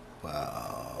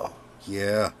 Wow.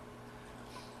 Yeah.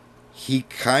 He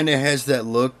kind of has that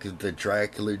look, the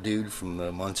Dracula dude from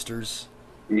the Munsters.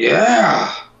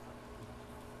 Yeah.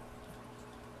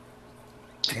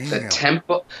 Damn.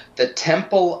 The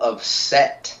Temple of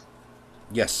Set.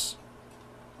 Yes.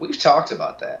 We've talked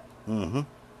about that. Mm-hmm.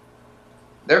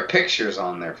 There are pictures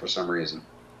on there for some reason.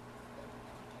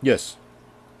 Yes.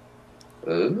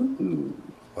 Ooh.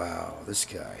 Wow, this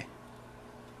guy.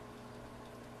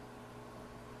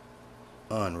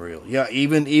 Unreal. Yeah,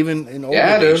 even in older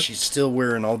days, dude. she's still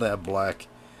wearing all that black.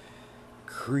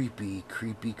 Creepy.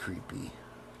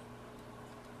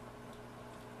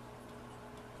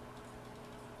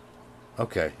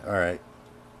 Okay, alright.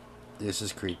 This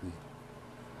is creepy.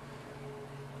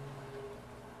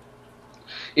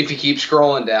 If you keep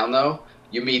scrolling down, though,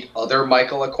 you meet other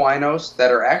Michael Aquinos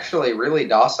that are actually really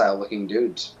docile-looking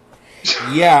dudes.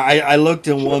 Yeah, I looked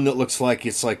at one that looks like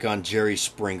it's like on Jerry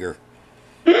Springer.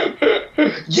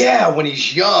 Yeah, when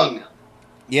he's young.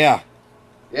 Yeah.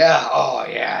 Yeah, oh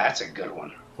yeah, that's a good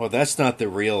one. Well, that's not the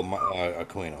real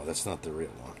Aquino. That's not the real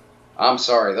one. I'm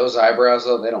sorry, those eyebrows,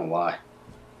 though, they don't lie.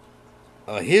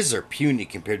 His are puny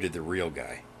compared to the real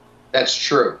guy. That's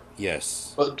true.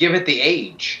 Yes. But give it the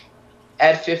age.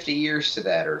 Add 50 years to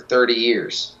that, or 30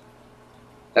 years.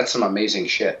 That's some amazing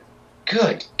shit.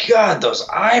 Good God, those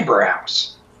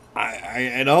eyebrows.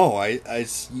 I know.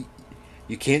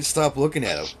 You can't stop looking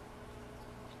at him.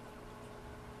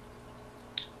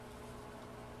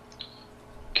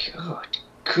 Good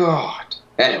God.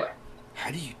 Anyway.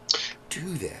 How do you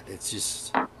do that? It's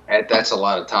just... That's a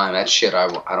lot of time. That's shit I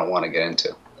don't want to get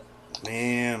into.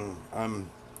 Man,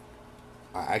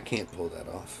 I can't pull that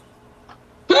off.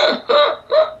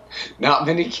 Not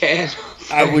many can.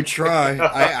 I would try.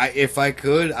 I if I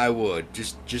could, I would.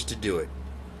 Just to do it.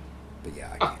 But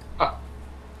yeah, I can't.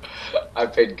 I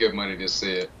paid good money to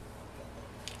see it.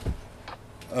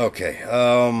 Okay.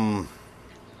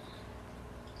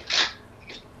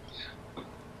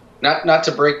 Not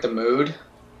to break the mood,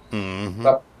 Mm-hmm.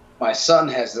 but my son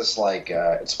has this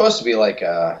it's supposed to be like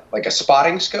a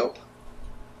spotting scope,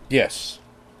 Yes.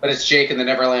 but it's Jake and the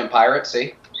Neverland Pirate.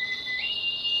 See?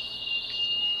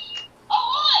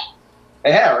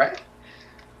 Yeah, right.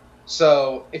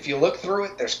 So if you look through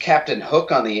it, there's Captain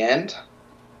Hook on the end,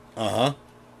 Uh-huh.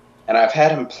 and I've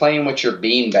had him playing with your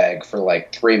beanbag for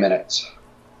like 3 minutes.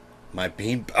 My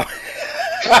bean...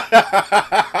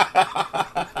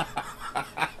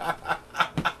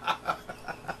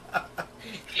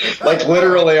 Like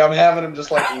literally, I'm having him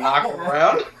just like knock him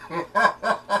around.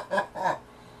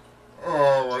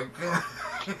 Oh my god.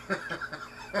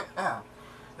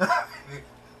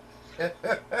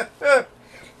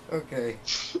 Okay.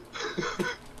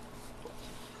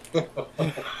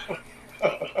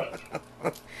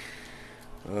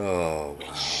 Oh wow.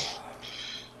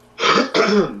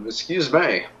 Excuse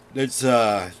me. That's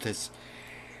oh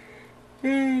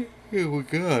my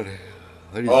god.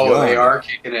 Oh, they are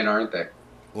kicking in, aren't they?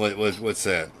 What's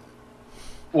that?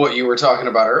 What you were talking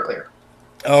about earlier.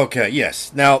 Okay,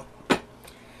 yes. Now,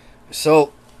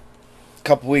 so a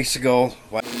couple weeks ago.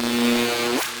 All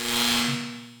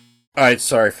right,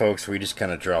 sorry, folks. We just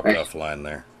kind of dropped offline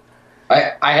there.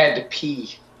 I had to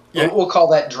pee. Yeah. We'll call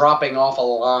that dropping off a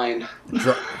line.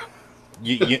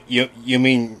 You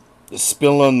mean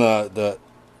spilling the?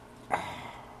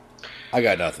 I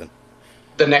got nothing.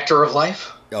 The nectar of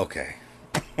life. Okay.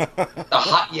 The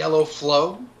hot yellow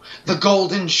flow. The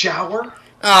golden shower.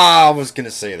 Ah, I was gonna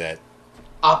say that.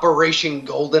 Operation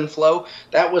Golden Flow.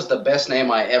 That was the best name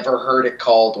I ever heard it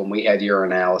called when we had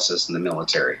urinalysis in the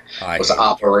military. It was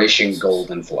Operation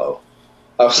Golden Flow.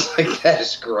 I was like, that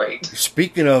is great.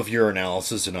 Speaking of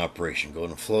urinalysis and Operation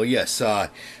Golden Flow, yes.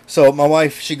 So my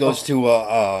wife, she goes to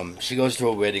a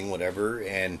wedding, whatever,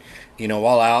 and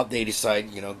while out, they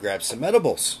decide grab some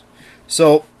edibles.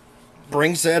 So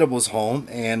brings the edibles home,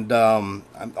 and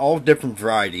all different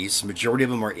varieties. Majority of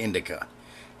them are indica.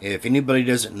 If anybody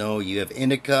doesn't know, you have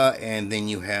indica, and then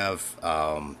you have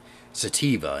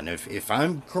sativa. And if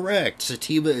I'm correct,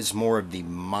 sativa is more of the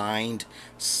mind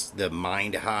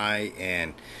high,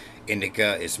 and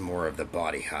indica is more of the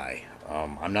body high.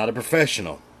 I'm not a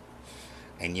professional,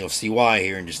 and you'll see why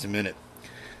here in just a minute.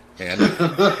 And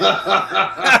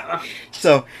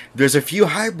so there's a few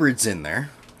hybrids in there,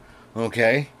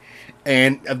 okay?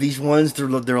 And of these ones,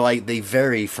 they're like, they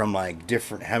vary from like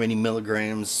different, how many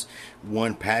milligrams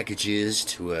one package is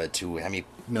to how many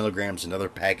milligrams another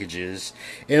package is.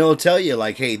 And it'll tell you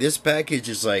like, hey, this package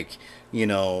is like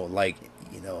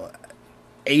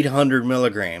 800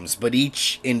 milligrams, but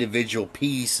each individual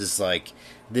piece is like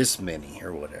this many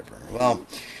or whatever. Well,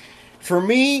 for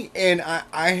me, and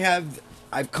I've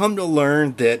come to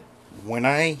learn that when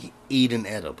I eat an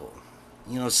edible,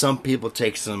 some people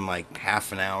take some like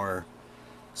half an hour,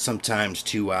 sometimes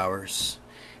 2 hours.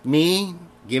 Me,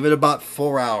 give it about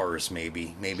 4 hours,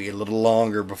 maybe a little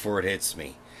longer before it hits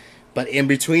me. But in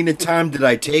between the time that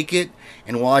I take it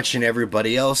and watching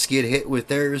everybody else get hit with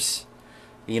theirs,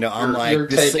 I'm like, you're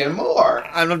taking more.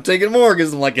 I'm taking more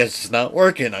because I'm like, it's just not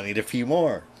working. I need a few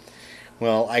more.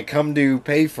 Well, I come to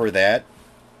pay for that.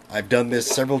 I've done this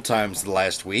several times the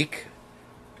last week,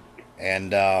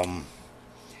 and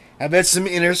I've had some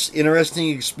interesting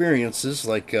experiences,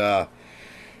 like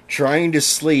trying to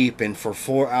sleep, and for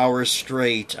 4 hours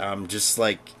straight, I'm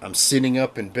sitting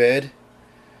up in bed,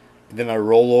 and then I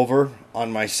roll over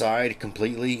on my side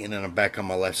completely, and then I'm back on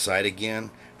my left side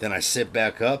again. Then I sit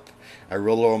back up, I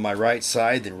roll over on my right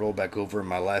side, then roll back over on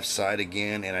my left side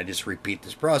again, and I just repeat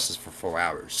this process for 4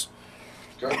 hours.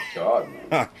 Good God,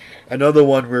 man. Another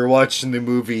one, we were watching the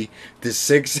movie The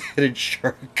Six-Headed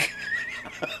Shark.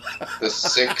 The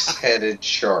Six-Headed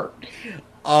Shark.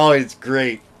 Oh, it's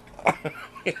great.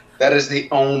 That is the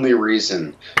only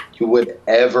reason you would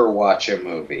ever watch a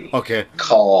movie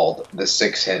called The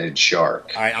Six-Headed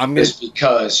Shark. Is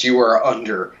because you are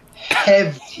under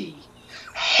heavy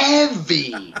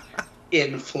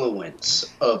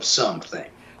influence of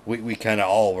something. We kind of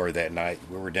all were that night.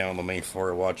 We were down on the main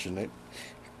floor watching it.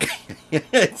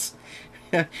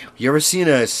 You ever seen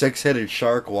a six-headed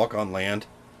shark walk on land?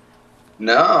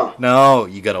 No,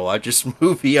 you gotta watch this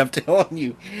movie. I'm telling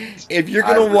you, if you're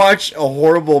gonna watch a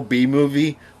horrible B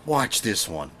movie, watch this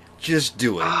one. Just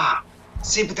do it.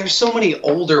 See, but there's so many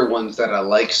older ones that I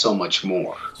like so much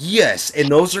more. Yes, and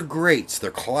those are great. They're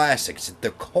classics.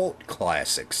 They're cult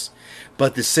classics.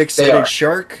 But the Six-Headed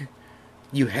Shark,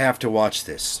 you have to watch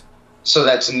this. So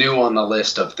that's new on the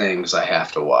list of things I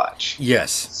have to watch. Yes.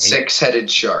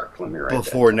 Six-Headed Shark. Let me write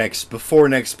that before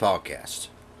next podcast.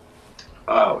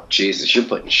 Oh, Jesus, you're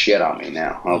putting shit on me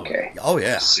now. Okay. Oh,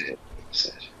 yeah. Six-Headed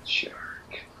Shark.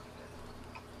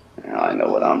 Now I know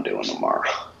what I'm doing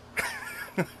tomorrow.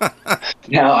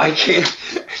 Now I can't.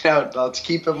 Now let's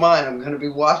keep in mind, I'm going to be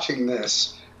watching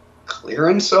this clear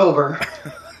and sober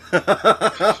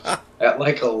at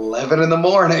like 11 in the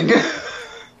morning.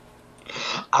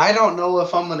 I don't know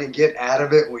if I'm going to get out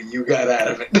of it what you got out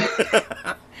of it.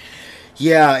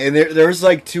 Yeah, and there was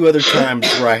like 2 other times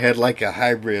where I had like a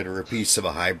hybrid or a piece of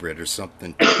a hybrid or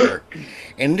something.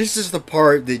 And this is the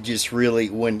part that just really,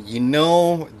 when you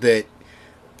know that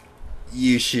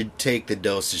you should take the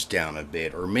dosage down a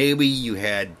bit, or maybe you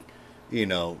had,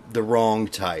 the wrong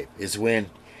type, is when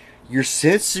your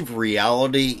sense of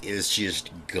reality is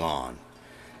just gone.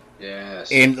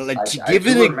 Yes. And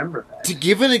to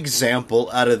give an example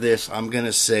out of this, I'm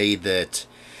gonna say that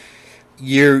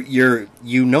you're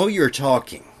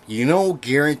talking,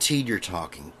 guaranteed you're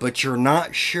talking, but you're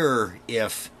not sure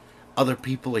if other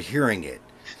people are hearing it.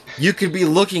 You could be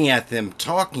looking at them,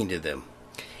 talking to them,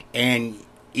 and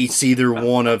it's either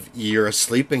one of you're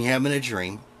asleep and having a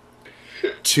dream,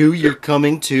 2, you're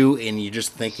coming to and you're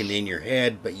just thinking in your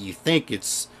head, but you think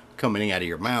it's coming out of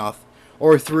your mouth,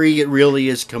 or 3, it really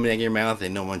is coming out of your mouth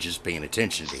and no one's just paying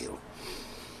attention to you.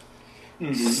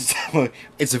 Mm-hmm. So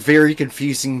it's a very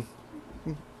confusing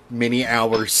many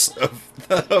hours of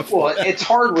Well, it's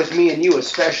hard with me and you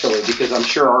especially, because I'm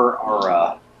sure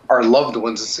our our loved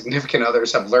ones and significant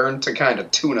others have learned to kind of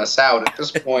tune us out at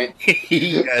this point.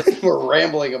 Yes. We're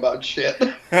rambling about shit.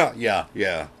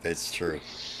 Yeah, that's true.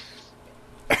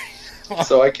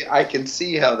 So I can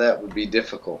see how that would be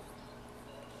difficult.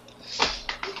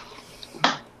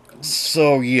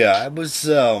 So yeah, I was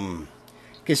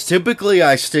because typically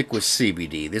I stick with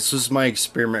CBD. This was my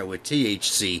experiment with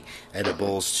THC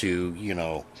edibles to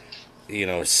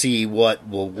see what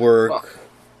will work. Well,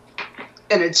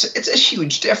 and it's a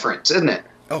huge difference, isn't it?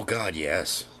 Oh God,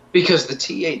 yes. Because the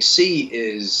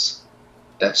THC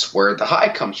that's where the high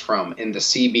comes from. In the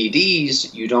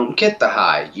CBDs, you don't get the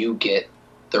high. You get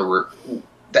the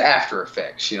after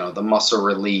effects, the muscle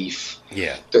relief,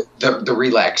 the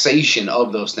relaxation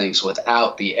of those things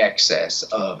without the excess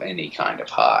of any kind of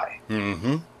high.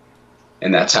 Mm-hmm.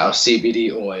 And that's how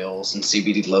CBD oils and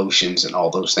CBD lotions and all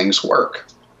those things work.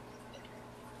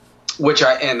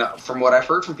 And from what I've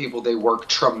heard from people, they work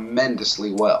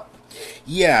tremendously well.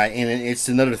 Yeah, and it's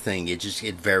another thing. It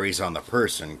varies on the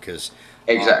person because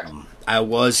exactly. I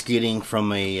was getting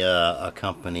from a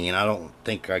company, and I don't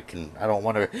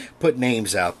want to put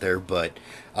names out there, but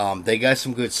they got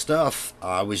some good stuff.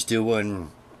 I was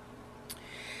doing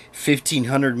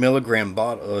 1,500 milligram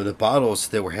the bottles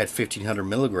that had 1,500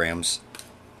 milligrams,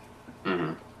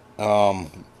 and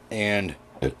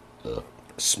a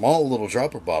small little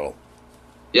dropper bottle.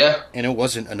 Yeah, and it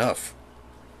wasn't enough.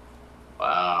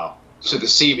 Wow. So the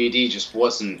CBD just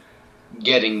wasn't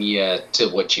getting you to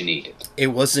what you needed. It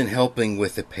wasn't helping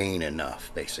with the pain enough,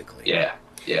 basically.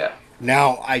 Yeah.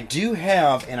 Now, I do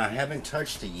have, and I haven't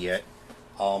touched it yet,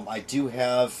 I do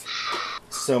have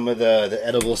some of the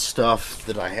edible stuff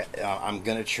that I'm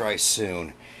going to try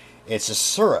soon. It's a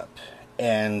syrup,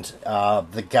 and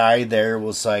the guy there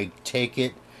was like, take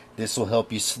it, this will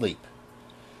help you sleep.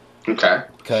 Okay.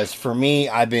 Because for me,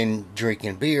 I've been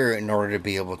drinking beer in order to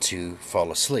be able to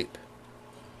fall asleep.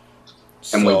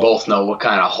 And we both know what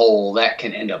kind of hole that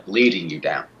can end up leading you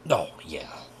down. Oh, yeah.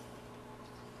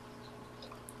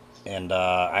 And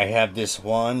I have this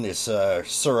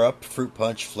syrup, fruit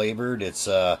punch flavored. It's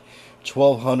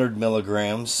 1,200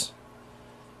 milligrams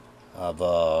of,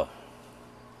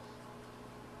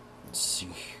 let's see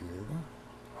here,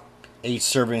 8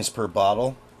 servings per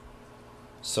bottle.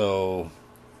 So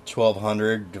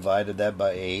 1,200 divided that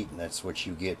by 8, and that's what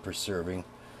you get per serving.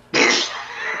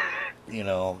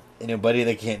 Anybody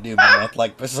that can't do math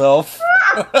like myself.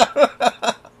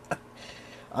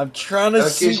 I'm trying to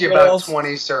see. It gives you about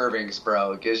 20 servings,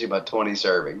 bro. It gives you about 20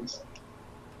 servings.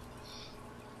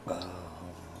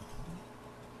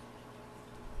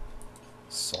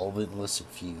 Solventless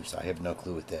infused. I have no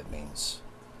clue what that means.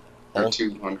 Or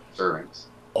 200 servings.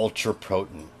 Ultra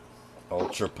potent.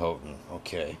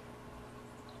 Okay.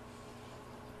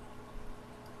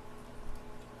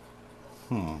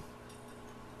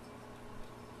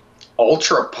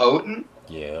 Ultra potent?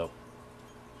 Yeah.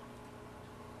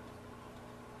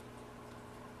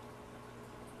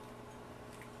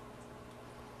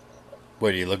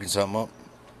 Wait, are you looking something up?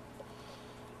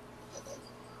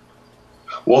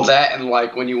 Well, that and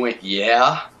like when you went,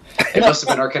 yeah, it must have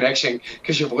been our connection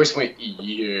because your voice went,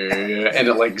 yeah, and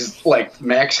it like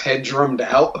Max head drummed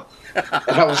out.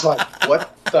 And I was like,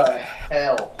 what the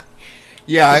hell?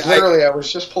 Yeah, I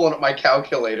was just pulling up my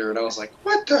calculator and I was like,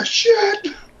 what the shit?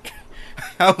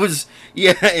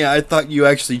 I thought you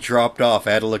actually dropped off.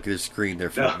 I had to look at the screen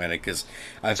there for a minute because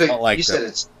I felt like you said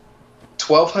it's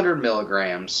 1,200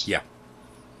 milligrams. Yeah.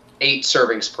 8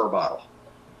 servings per bottle.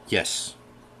 Yes.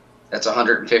 That's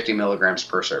 150 milligrams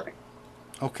per serving.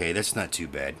 Okay, that's not too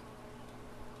bad.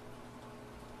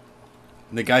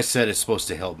 And the guy said it's supposed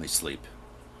to help me sleep.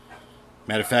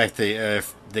 Matter of fact, the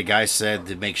guy said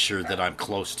to make sure that I'm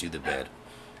close to the bed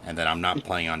and that I'm not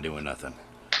planning on doing nothing.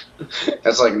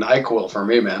 That's like NyQuil for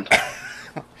me, man.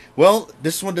 Well,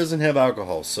 this one doesn't have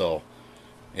alcohol, so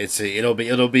it'll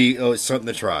be something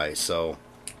to try. So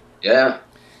yeah,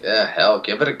 hell,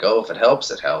 give it a go. If it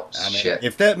helps, it helps. I mean, shit.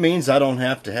 If that means I don't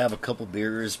have to have a couple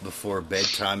beers before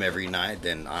bedtime every night,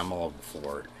 then I'm all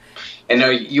for it. And now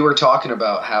you were talking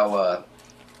about how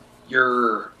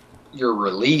your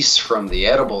release from the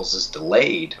edibles is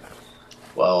delayed.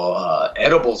 Well,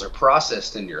 edibles are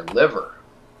processed in your liver.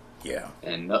 Yeah.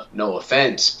 And no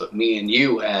offense, but me and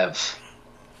you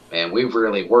we've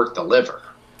really worked the liver.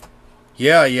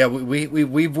 Yeah,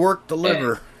 we've worked the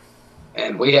liver.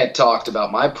 And we had talked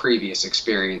about my previous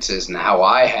experiences and how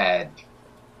I had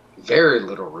very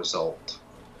little result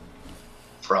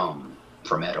from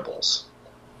edibles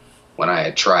when I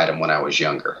had tried them when I was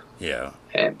younger. Yeah.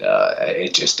 And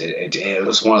it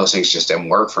was one of those things just didn't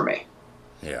work for me.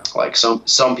 Yeah. Like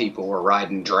some people were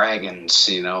riding dragons,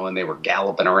 and they were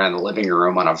galloping around the living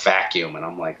room on a vacuum, and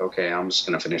I'm like, okay, I'm just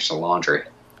gonna finish the laundry.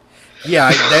 Yeah,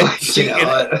 you see,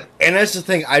 know, and that's the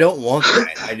thing. I don't want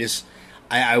that.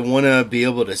 I want to be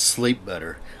able to sleep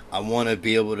better. I want to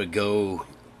be able to go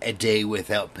a day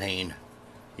without pain,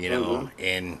 mhm.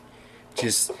 and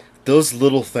just those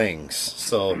little things.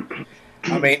 So,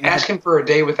 I mean, Asking for a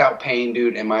day without pain,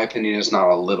 dude, in my opinion, is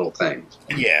not a little thing.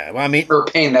 yeah. I mean, Or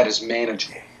pain that is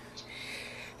manageable.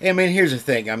 here's the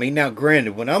thing. I mean, now,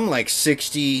 granted, when I'm like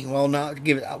 60, well, not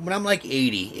give it. When I'm like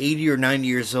 80 or 90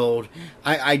 years old,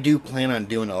 I do plan on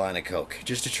doing a line of coke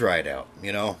just to try it out.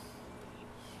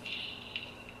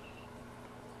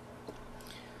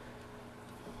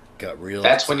 Got real.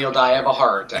 That's when you'll die of a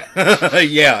heart attack.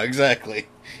 Yeah, exactly.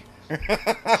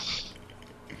 I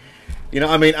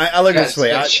mean, I look at it this That's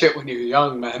way. that shit when you're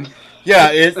young, man.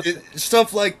 Yeah,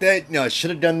 stuff like that. I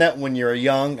should have done that when you were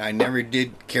young. I never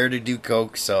did care to do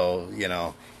coke, so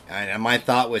And my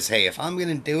thought was, hey, if I'm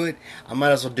gonna do it, I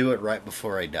might as well do it right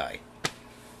before I die.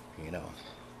 You know.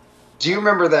 Do you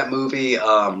remember that movie,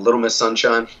 Little Miss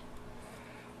Sunshine?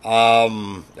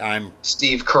 I'm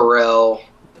Steve Carell.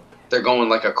 They're going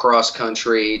like across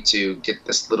country to get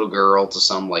this little girl to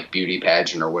some like beauty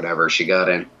pageant or whatever she got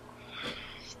in.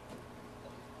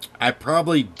 I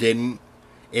probably didn't.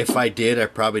 If I did, I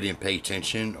probably didn't pay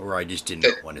attention, or I just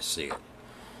didn't want to see it.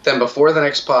 Then before the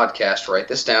next podcast, write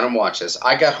this down and watch this.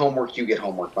 I got homework, you get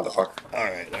homework, motherfucker. All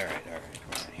right. Here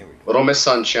we go. Little Miss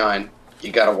Sunshine,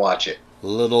 you gotta watch it.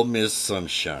 Little Miss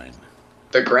Sunshine.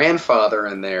 The grandfather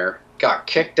in there got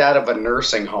kicked out of a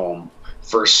nursing home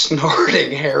for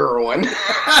snorting heroin.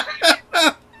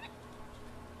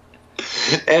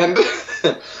 And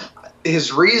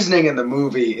his reasoning in the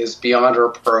movie is beyond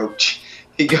reproach.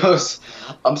 He goes,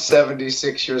 I'm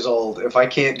 76 years old. If I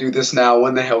can't do this now,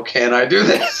 when the hell can I do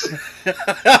this?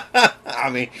 I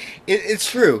mean, it's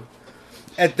true.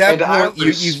 At that point,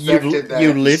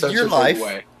 you lived your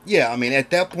life. Yeah, I mean, at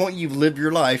that point, you've lived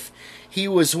your life. He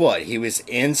was what? He was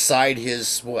inside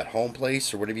his, home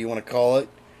place or whatever you want to call it?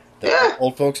 The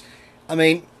old folks. I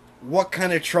mean, what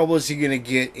kind of trouble is he going to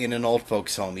get in an old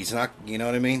folks' home? He's not, you know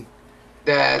what I mean?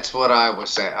 That's what I was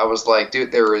saying. I was like,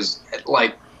 dude, there is,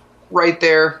 like, right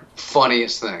there,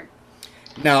 funniest thing.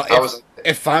 Now,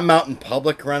 if I'm out in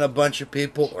public around a bunch of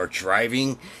people or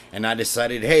driving, and I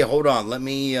decided, hey, hold on, let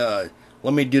me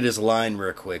do this line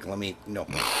real quick.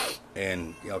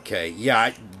 And okay,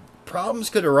 yeah, problems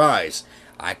could arise.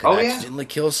 I could accidentally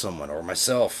kill someone or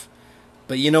myself.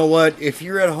 But you know what? If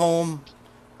you're at home,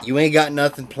 you ain't got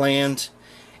nothing planned,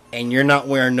 and you're not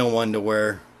wearing no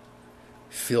underwear,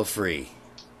 feel free.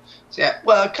 Yeah,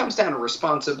 well, it comes down to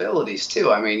responsibilities,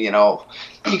 too. I mean, you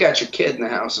got your kid in the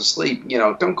house asleep.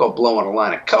 Don't go blowing a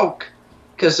line of coke.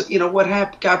 Because, what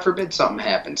happens? God forbid something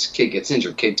happens. Kid gets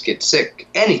injured, kids get sick,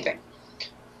 anything.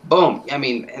 Boom. I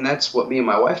mean, and that's what me and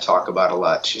my wife talk about a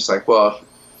lot. She's like, well,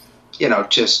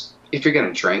 just, if you're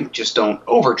going to drink, just don't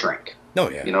overdrink. No,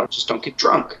 yeah. Just don't get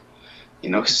drunk.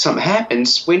 Because something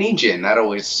happens, we need you. And that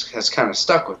always has kind of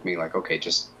stuck with me. Like, okay,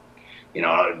 just...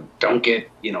 don't get,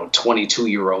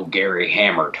 22-year-old Gary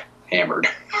hammered.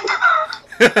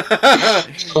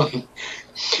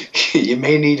 You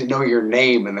may need to know your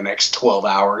name in the next 12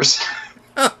 hours.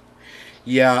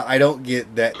 Yeah, I don't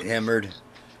get that hammered.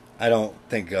 I don't,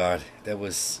 thank God. That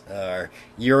was,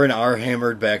 urine R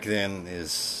hammered back then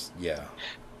is, yeah.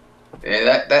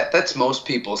 Yeah, that's most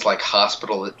people's, like,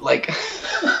 hospital, like,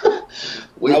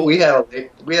 we had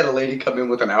a lady come in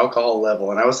with an alcohol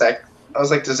level, and I was like,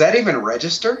 does that even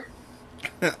register?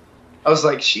 I was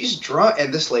like, she's drunk.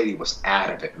 And this lady was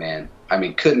out of it, man. I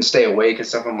mean, couldn't stay awake and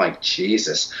stuff. I'm like,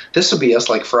 Jesus. This would be us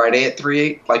like Friday at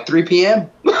 3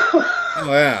 p.m. Oh,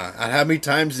 yeah. And how many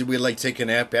times did we take a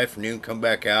nap afternoon, come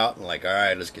back out, and all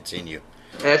right, let's continue.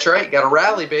 That's right. Got to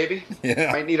rally, baby.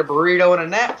 Yeah. Might need a burrito and a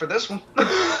nap for this one.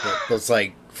 Those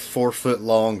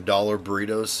 4-foot-long dollar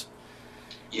burritos.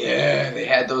 Yeah, they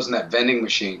had those in that vending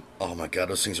machine. Oh my God,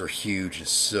 those things are huge and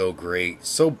so great.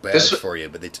 So bad for you,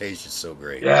 but they tasted so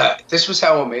great. Yeah, this was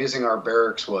how amazing our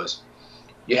barracks was.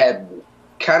 You had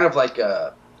kind of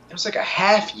it was like a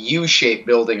half U-shaped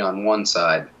building on one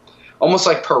side, almost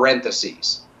like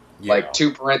parentheses, like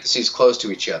two parentheses close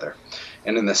to each other.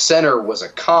 And in the center was a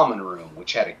common room,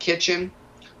 which had a kitchen,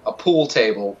 a pool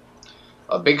table,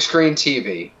 a big screen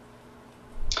TV.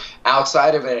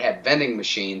 Outside of it had vending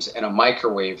machines and a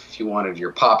microwave if you wanted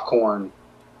your popcorn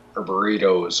or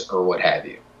burritos or what have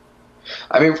you.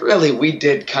 I mean, really, we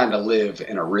did kind of live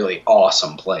in a really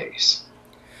awesome place.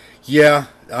 Yeah,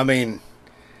 I mean,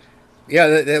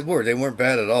 yeah, they weren't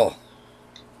bad at all.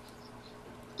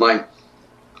 Like,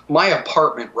 my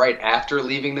apartment right after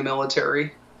leaving the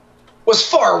military was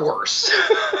far worse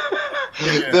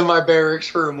than my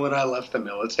barracks room when I left the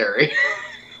military.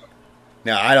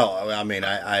 No, I don't. I mean,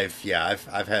 I've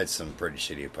had some pretty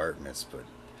shitty apartments, but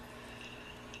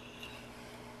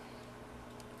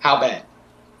How bad?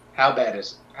 How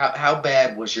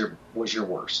bad was your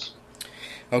worst?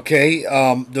 okay.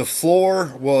 The floor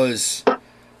was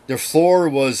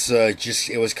just,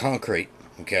 it was concrete.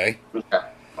 Okay. Okay,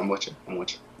 I'm with you.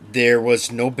 There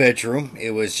was no bedroom.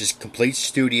 It was just complete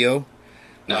studio.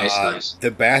 Nice. The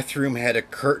bathroom had a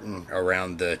curtain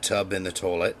around the tub and the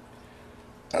toilet.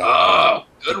 Oh,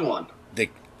 good one. The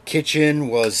kitchen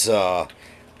was,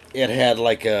 it had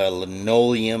like a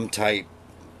linoleum type.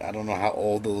 I don't know how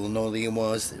old the linoleum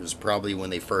was. It was probably when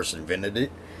they first invented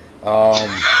it.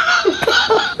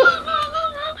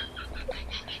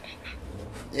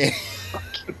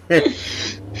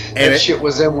 That shit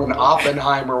was in when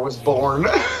Oppenheimer was born.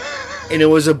 And it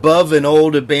was above an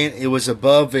old it was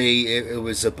above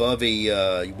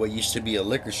a what used to be a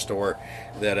liquor store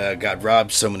that got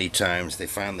robbed so many times they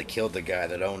finally killed the guy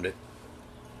that owned it.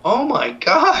 Oh my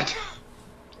God!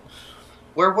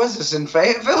 Where was this, in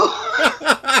Fayetteville?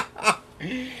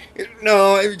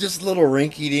 No, it was just a little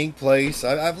rinky-dink place.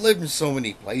 I've lived in so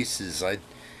many places.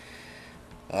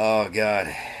 Oh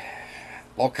God,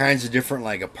 all kinds of different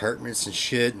like apartments and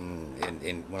shit.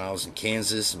 And when I was in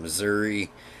Kansas and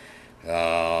Missouri,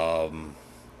 in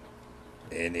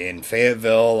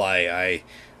Fayetteville, I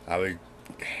would,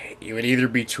 it would either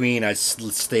between I'd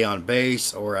stay on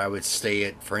base or I would stay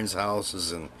at friends'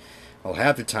 houses, and well,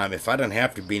 half the time if I didn't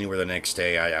have to be anywhere the next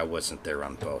day, I wasn't there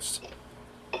on post.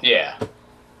 Yeah.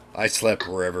 I slept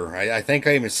wherever. I think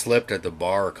I even slept at the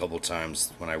bar a couple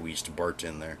times when I used to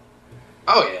bartend there.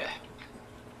 Oh yeah.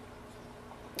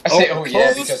 I say yeah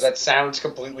closed? because that sounds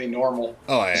completely normal.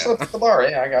 Oh yeah. You slept at the bar,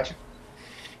 yeah, I got you.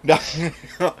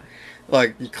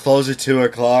 Like, you close at 2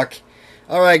 o'clock.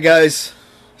 All right, guys.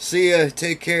 See ya.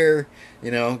 Take care.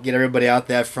 You know, get everybody out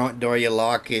that front door. You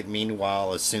lock it.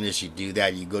 Meanwhile, as soon as you do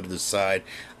that, you go to the side.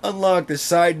 Unlock the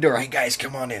side door. Hey, guys,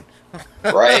 come on in.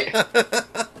 Right. Yeah.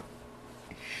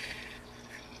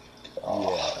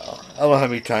 I don't know how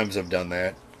many times I've done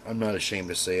that. I'm not ashamed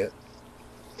to say it.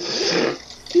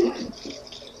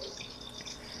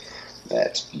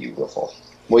 That's beautiful.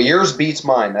 Well, yours beats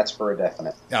mine. That's for a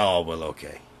definite. Oh, well,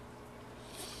 okay.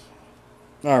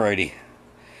 Alrighty.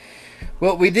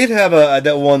 Well, we did have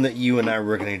that one that you and I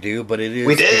were going to do, but it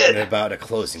is getting about a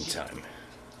closing time.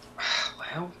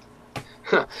 Well,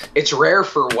 it's rare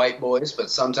for white boys, but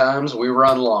sometimes we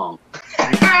run long.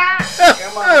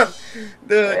 Come on.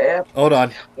 Hold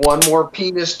on. One more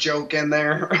penis joke in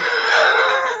there.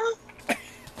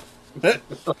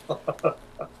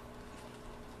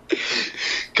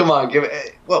 Come on, give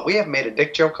it. What, we haven't made a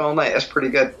dick joke all night. That's pretty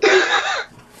good.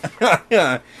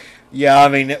 Yeah, I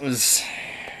mean, it was.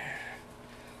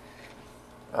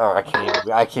 Oh, I can't.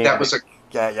 That was a.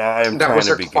 That was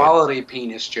a quality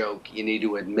penis joke. You need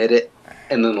to admit it,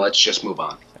 and then let's just move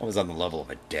on. That was on the level of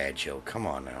a dad joke. Come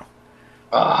on now.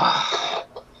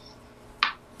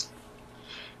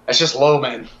 That's just low,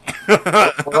 man. we're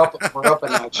up a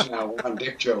notch now. We're on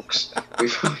dick jokes.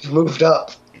 We've moved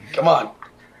up. Come on.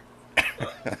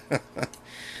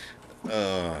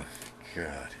 Oh,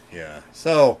 God. Yeah.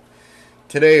 So,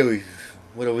 today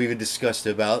what have we discussed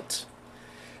about?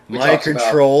 Mind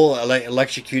control,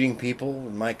 electrocuting people,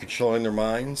 mind controlling their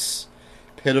minds,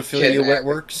 pedophilia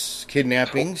networks,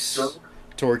 kidnappings,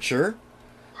 torture,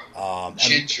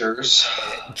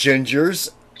 gingers,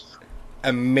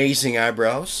 amazing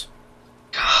eyebrows.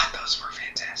 God, those were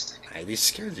fantastic. They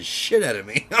scared the shit out of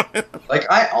me. Like,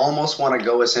 I almost want to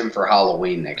go as him for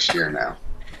Halloween next year now.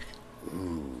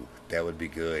 Ooh, that would be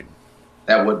good.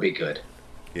 That would be good.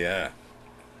 Yeah.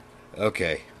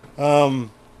 Okay.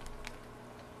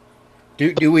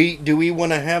 Do we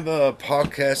want to have a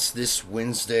podcast this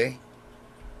Wednesday?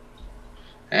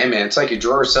 Hey man, it's like your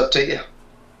drawer's up to you.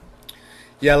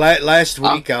 Yeah, last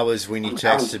week when you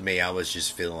texted me, I was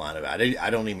just feeling out of it. I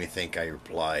don't even think I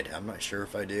replied. I'm not sure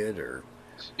if I did or.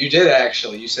 You did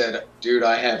actually. You said, "Dude,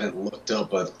 I haven't looked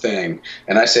up a thing,"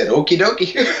 and I said, "Okie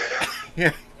dokie."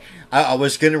 Yeah, I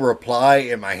was gonna reply,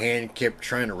 and my hand kept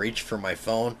trying to reach for my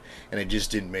phone, and it just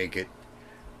didn't make it.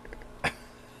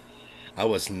 I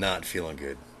was not feeling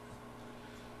good.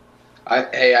 I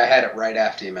had it right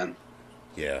after you, man.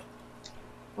 Yeah.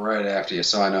 Right after you,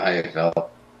 so I know how you felt.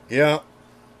 Yeah.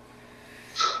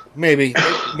 Maybe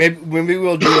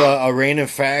we'll do a random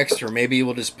facts, or maybe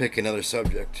we'll just pick another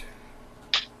subject.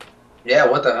 Yeah,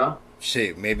 what the hell?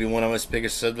 Shit, maybe one of us pick a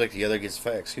subject, the other gets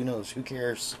facts. Who knows? Who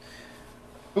cares?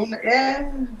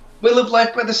 Yeah. We live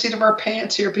life by the seat of our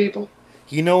pants here, people.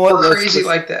 You know what? We're crazy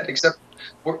like that, except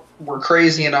we're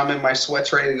crazy and I'm in my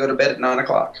sweats ready to go to bed at 9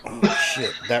 o'clock. Oh,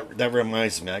 shit. That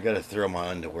reminds me. I got to throw my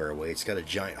underwear away. It's got a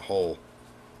giant hole.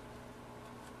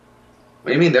 What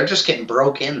do you mean? They're just getting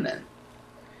broke in then?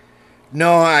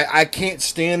 No, I can't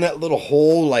stand that little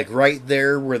hole, like right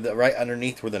there, right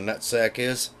underneath where the nutsack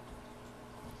is.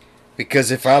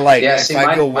 Because if I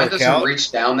go mine work doesn't out,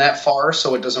 reach down that far,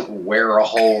 so it doesn't wear a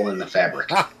hole in the fabric.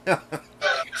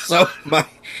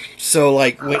 so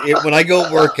like when I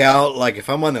go work out, like if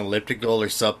I'm on an elliptical or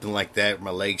something like that,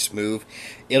 my legs move,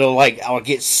 I'll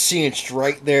get cinched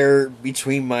right there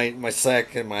between my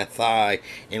sack and my thigh,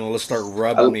 and it'll start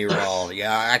rubbing me raw.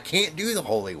 Yeah, I can't do the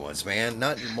holy ones, man,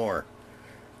 not anymore.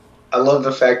 I love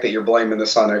the fact that you're blaming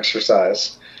this on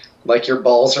exercise. Like your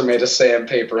balls are made of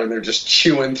sandpaper and they're just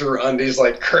chewing through undies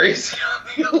like crazy on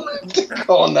the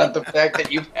elliptical, and not the fact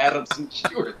that you've had them since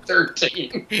you were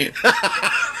 13.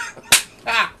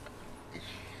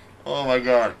 Oh my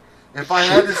god. If I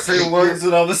had to say words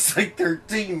when I was like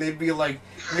 13, they'd be my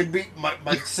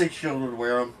 6-year-old would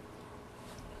wear them.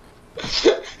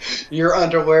 Your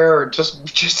underwear are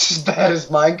just as bad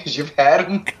as mine because you've had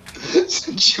them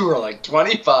since you were like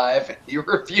 25 and you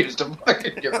refuse to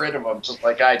fucking get rid of them just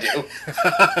like I do.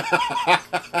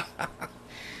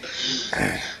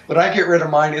 When I get rid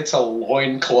of mine, it's a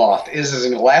loincloth. It is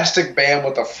an elastic band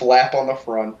with a flap on the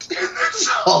front. That's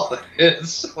all it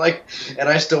is. And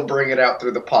I still bring it out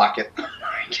through the pocket.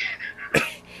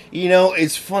 You know,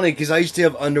 it's funny because I used to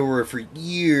have underwear for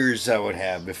years I would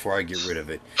have before I get rid of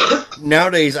it.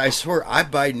 Nowadays, I swear, I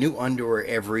buy new underwear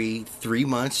every 3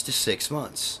 months to 6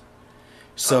 months.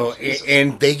 So,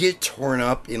 and they get torn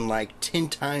up in like 10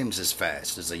 times as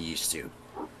fast as they used to.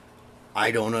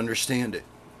 I don't understand it.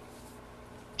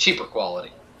 Cheaper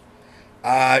quality.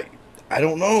 I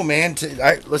don't know, man.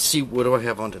 Let's see, what do I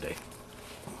have on today?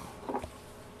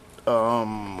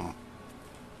 Armor.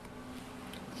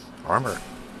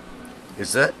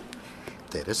 Is that?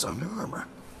 That is Under Armour.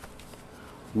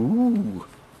 Ooh.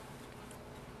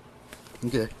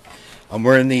 Okay. I'm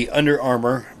wearing the Under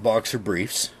Armour boxer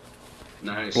briefs.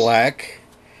 Nice. Black.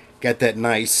 Got that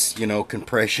nice,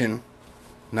 compression.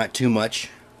 Not too much.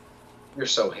 You're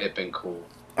so hip and cool.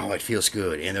 Oh, it feels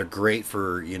good. And they're great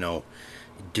for,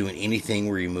 doing anything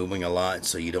where you're moving a lot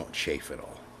so you don't chafe at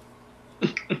all.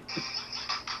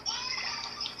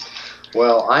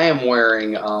 Well, I am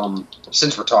wearing,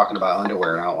 since we're talking about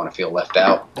underwear and I don't want to feel left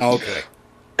out. Okay.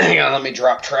 Hang on, let me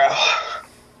drop trowel.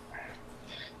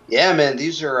 Yeah, man,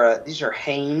 these are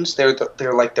Hanes.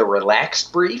 They're like the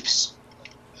relaxed briefs.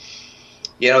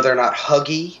 They're not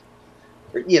huggy.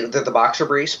 They're the boxer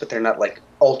briefs, but they're not like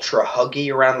ultra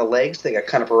huggy around the legs. They got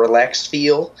kind of a relaxed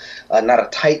feel. Not a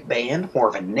tight band, more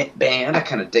of a knit band. I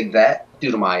kind of dig that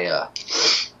due to my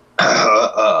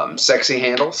sexy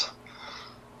handles.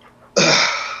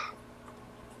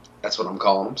 That's what I'm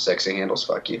calling them, sexy handles.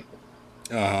 Fuck you.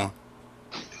 Uh-huh.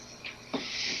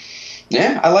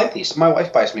 Yeah, I like these. My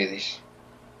wife buys me these.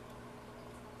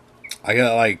 I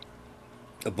got like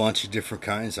a bunch of different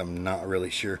kinds. I'm not really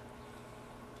sure.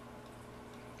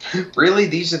 Really?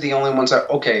 These are the only ones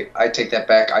okay, I take that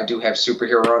back. I do have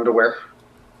superhero underwear.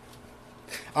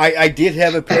 I did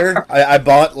have a pair. I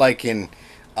bought like in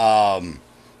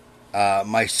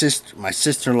my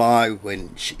sister-in-law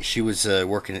when she was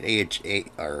working at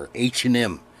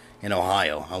H&M in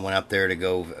Ohio. I went up there to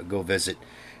go visit,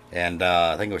 and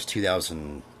I think it was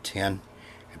 2010.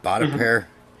 I bought a pair,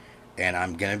 and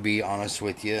I'm gonna be honest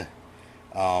with you,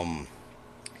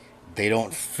 they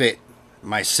don't fit.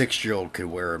 My 6-year-old could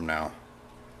wear them now.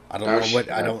 I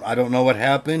don't know what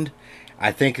happened.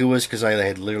 I think it was because I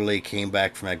had literally came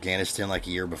back from Afghanistan like a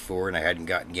year before, and I hadn't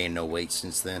gained no weight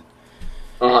since then.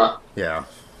 Uh-huh. Yeah,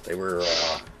 they were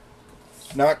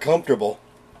not comfortable.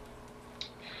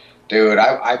 Dude,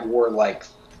 I wore like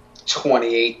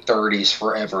 28-30s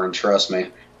forever, and trust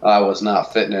me, I was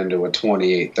not fitting into a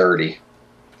 28-30.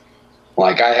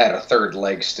 Like, I had a third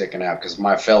leg sticking out because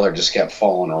my feller just kept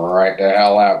falling right the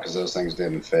hell out because those things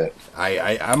didn't fit. I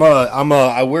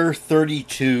wear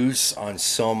 32s on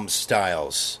some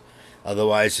styles.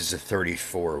 Otherwise, it's a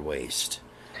 34 waist.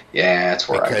 Yeah, that's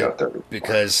where I go 34.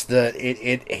 Because there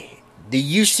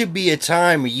used to be a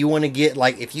time where you want to get,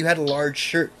 like, if you had a large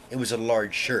shirt, it was a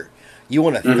large shirt. You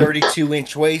want a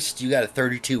 32-inch waist, you got a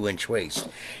 32-inch waist.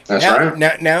 That's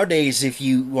right. Nowadays, if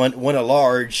you want a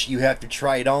large, you have to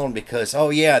try it on because, oh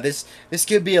yeah, this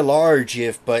could be a large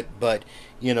but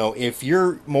if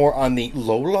you're more on the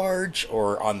low large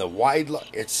or on the wide,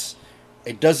 it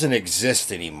doesn't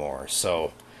exist anymore.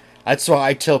 So that's why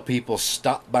I tell people,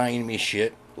 stop buying me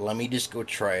shit. Let me just go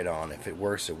try it on. If it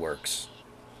works, it works.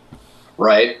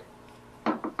 Right.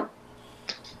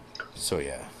 So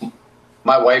yeah.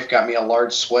 My wife got me a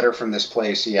large sweater from this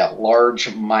place. Yeah,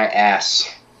 large my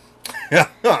ass. I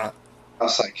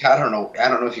was like, I don't know. I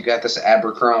don't know if you got this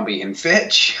Abercrombie and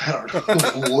Fitch. I don't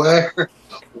know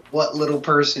what little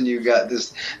person you got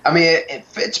this. I mean, it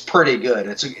fits pretty good.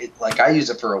 Like I use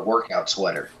it for a workout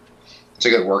sweater. It's a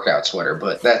good workout sweater,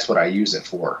 but that's what I use it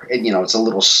for. And it's a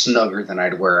little snugger than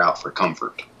I'd wear out for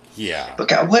comfort. Yeah. But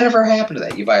God, whatever happened to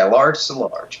that? You buy a large, it's a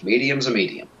large. Medium's a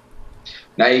medium.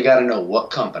 Now you got to know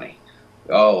what company.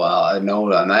 Oh, I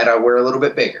know a night I wear a little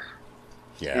bit bigger.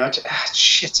 Yeah.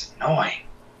 Shit's annoying.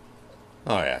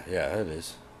 Oh yeah, yeah, it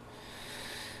is.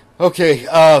 Okay,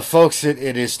 folks,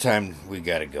 it is time we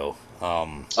gotta go.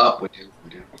 We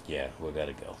do. Yeah, we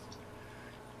gotta go.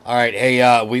 All right,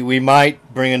 hey, we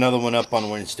might bring another one up on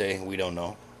Wednesday. We don't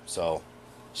know, so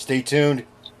stay tuned.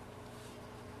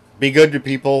 Be good to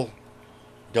people.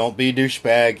 Don't be a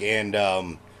douchebag,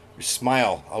 and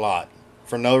smile a lot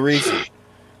for no reason,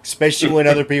 especially when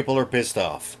other people are pissed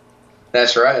off.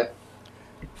 That's right.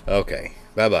 Okay,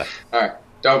 bye bye. All right,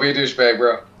 don't be a douchebag,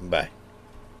 bro. Bye.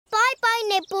 Bye bye,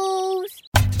 nipples.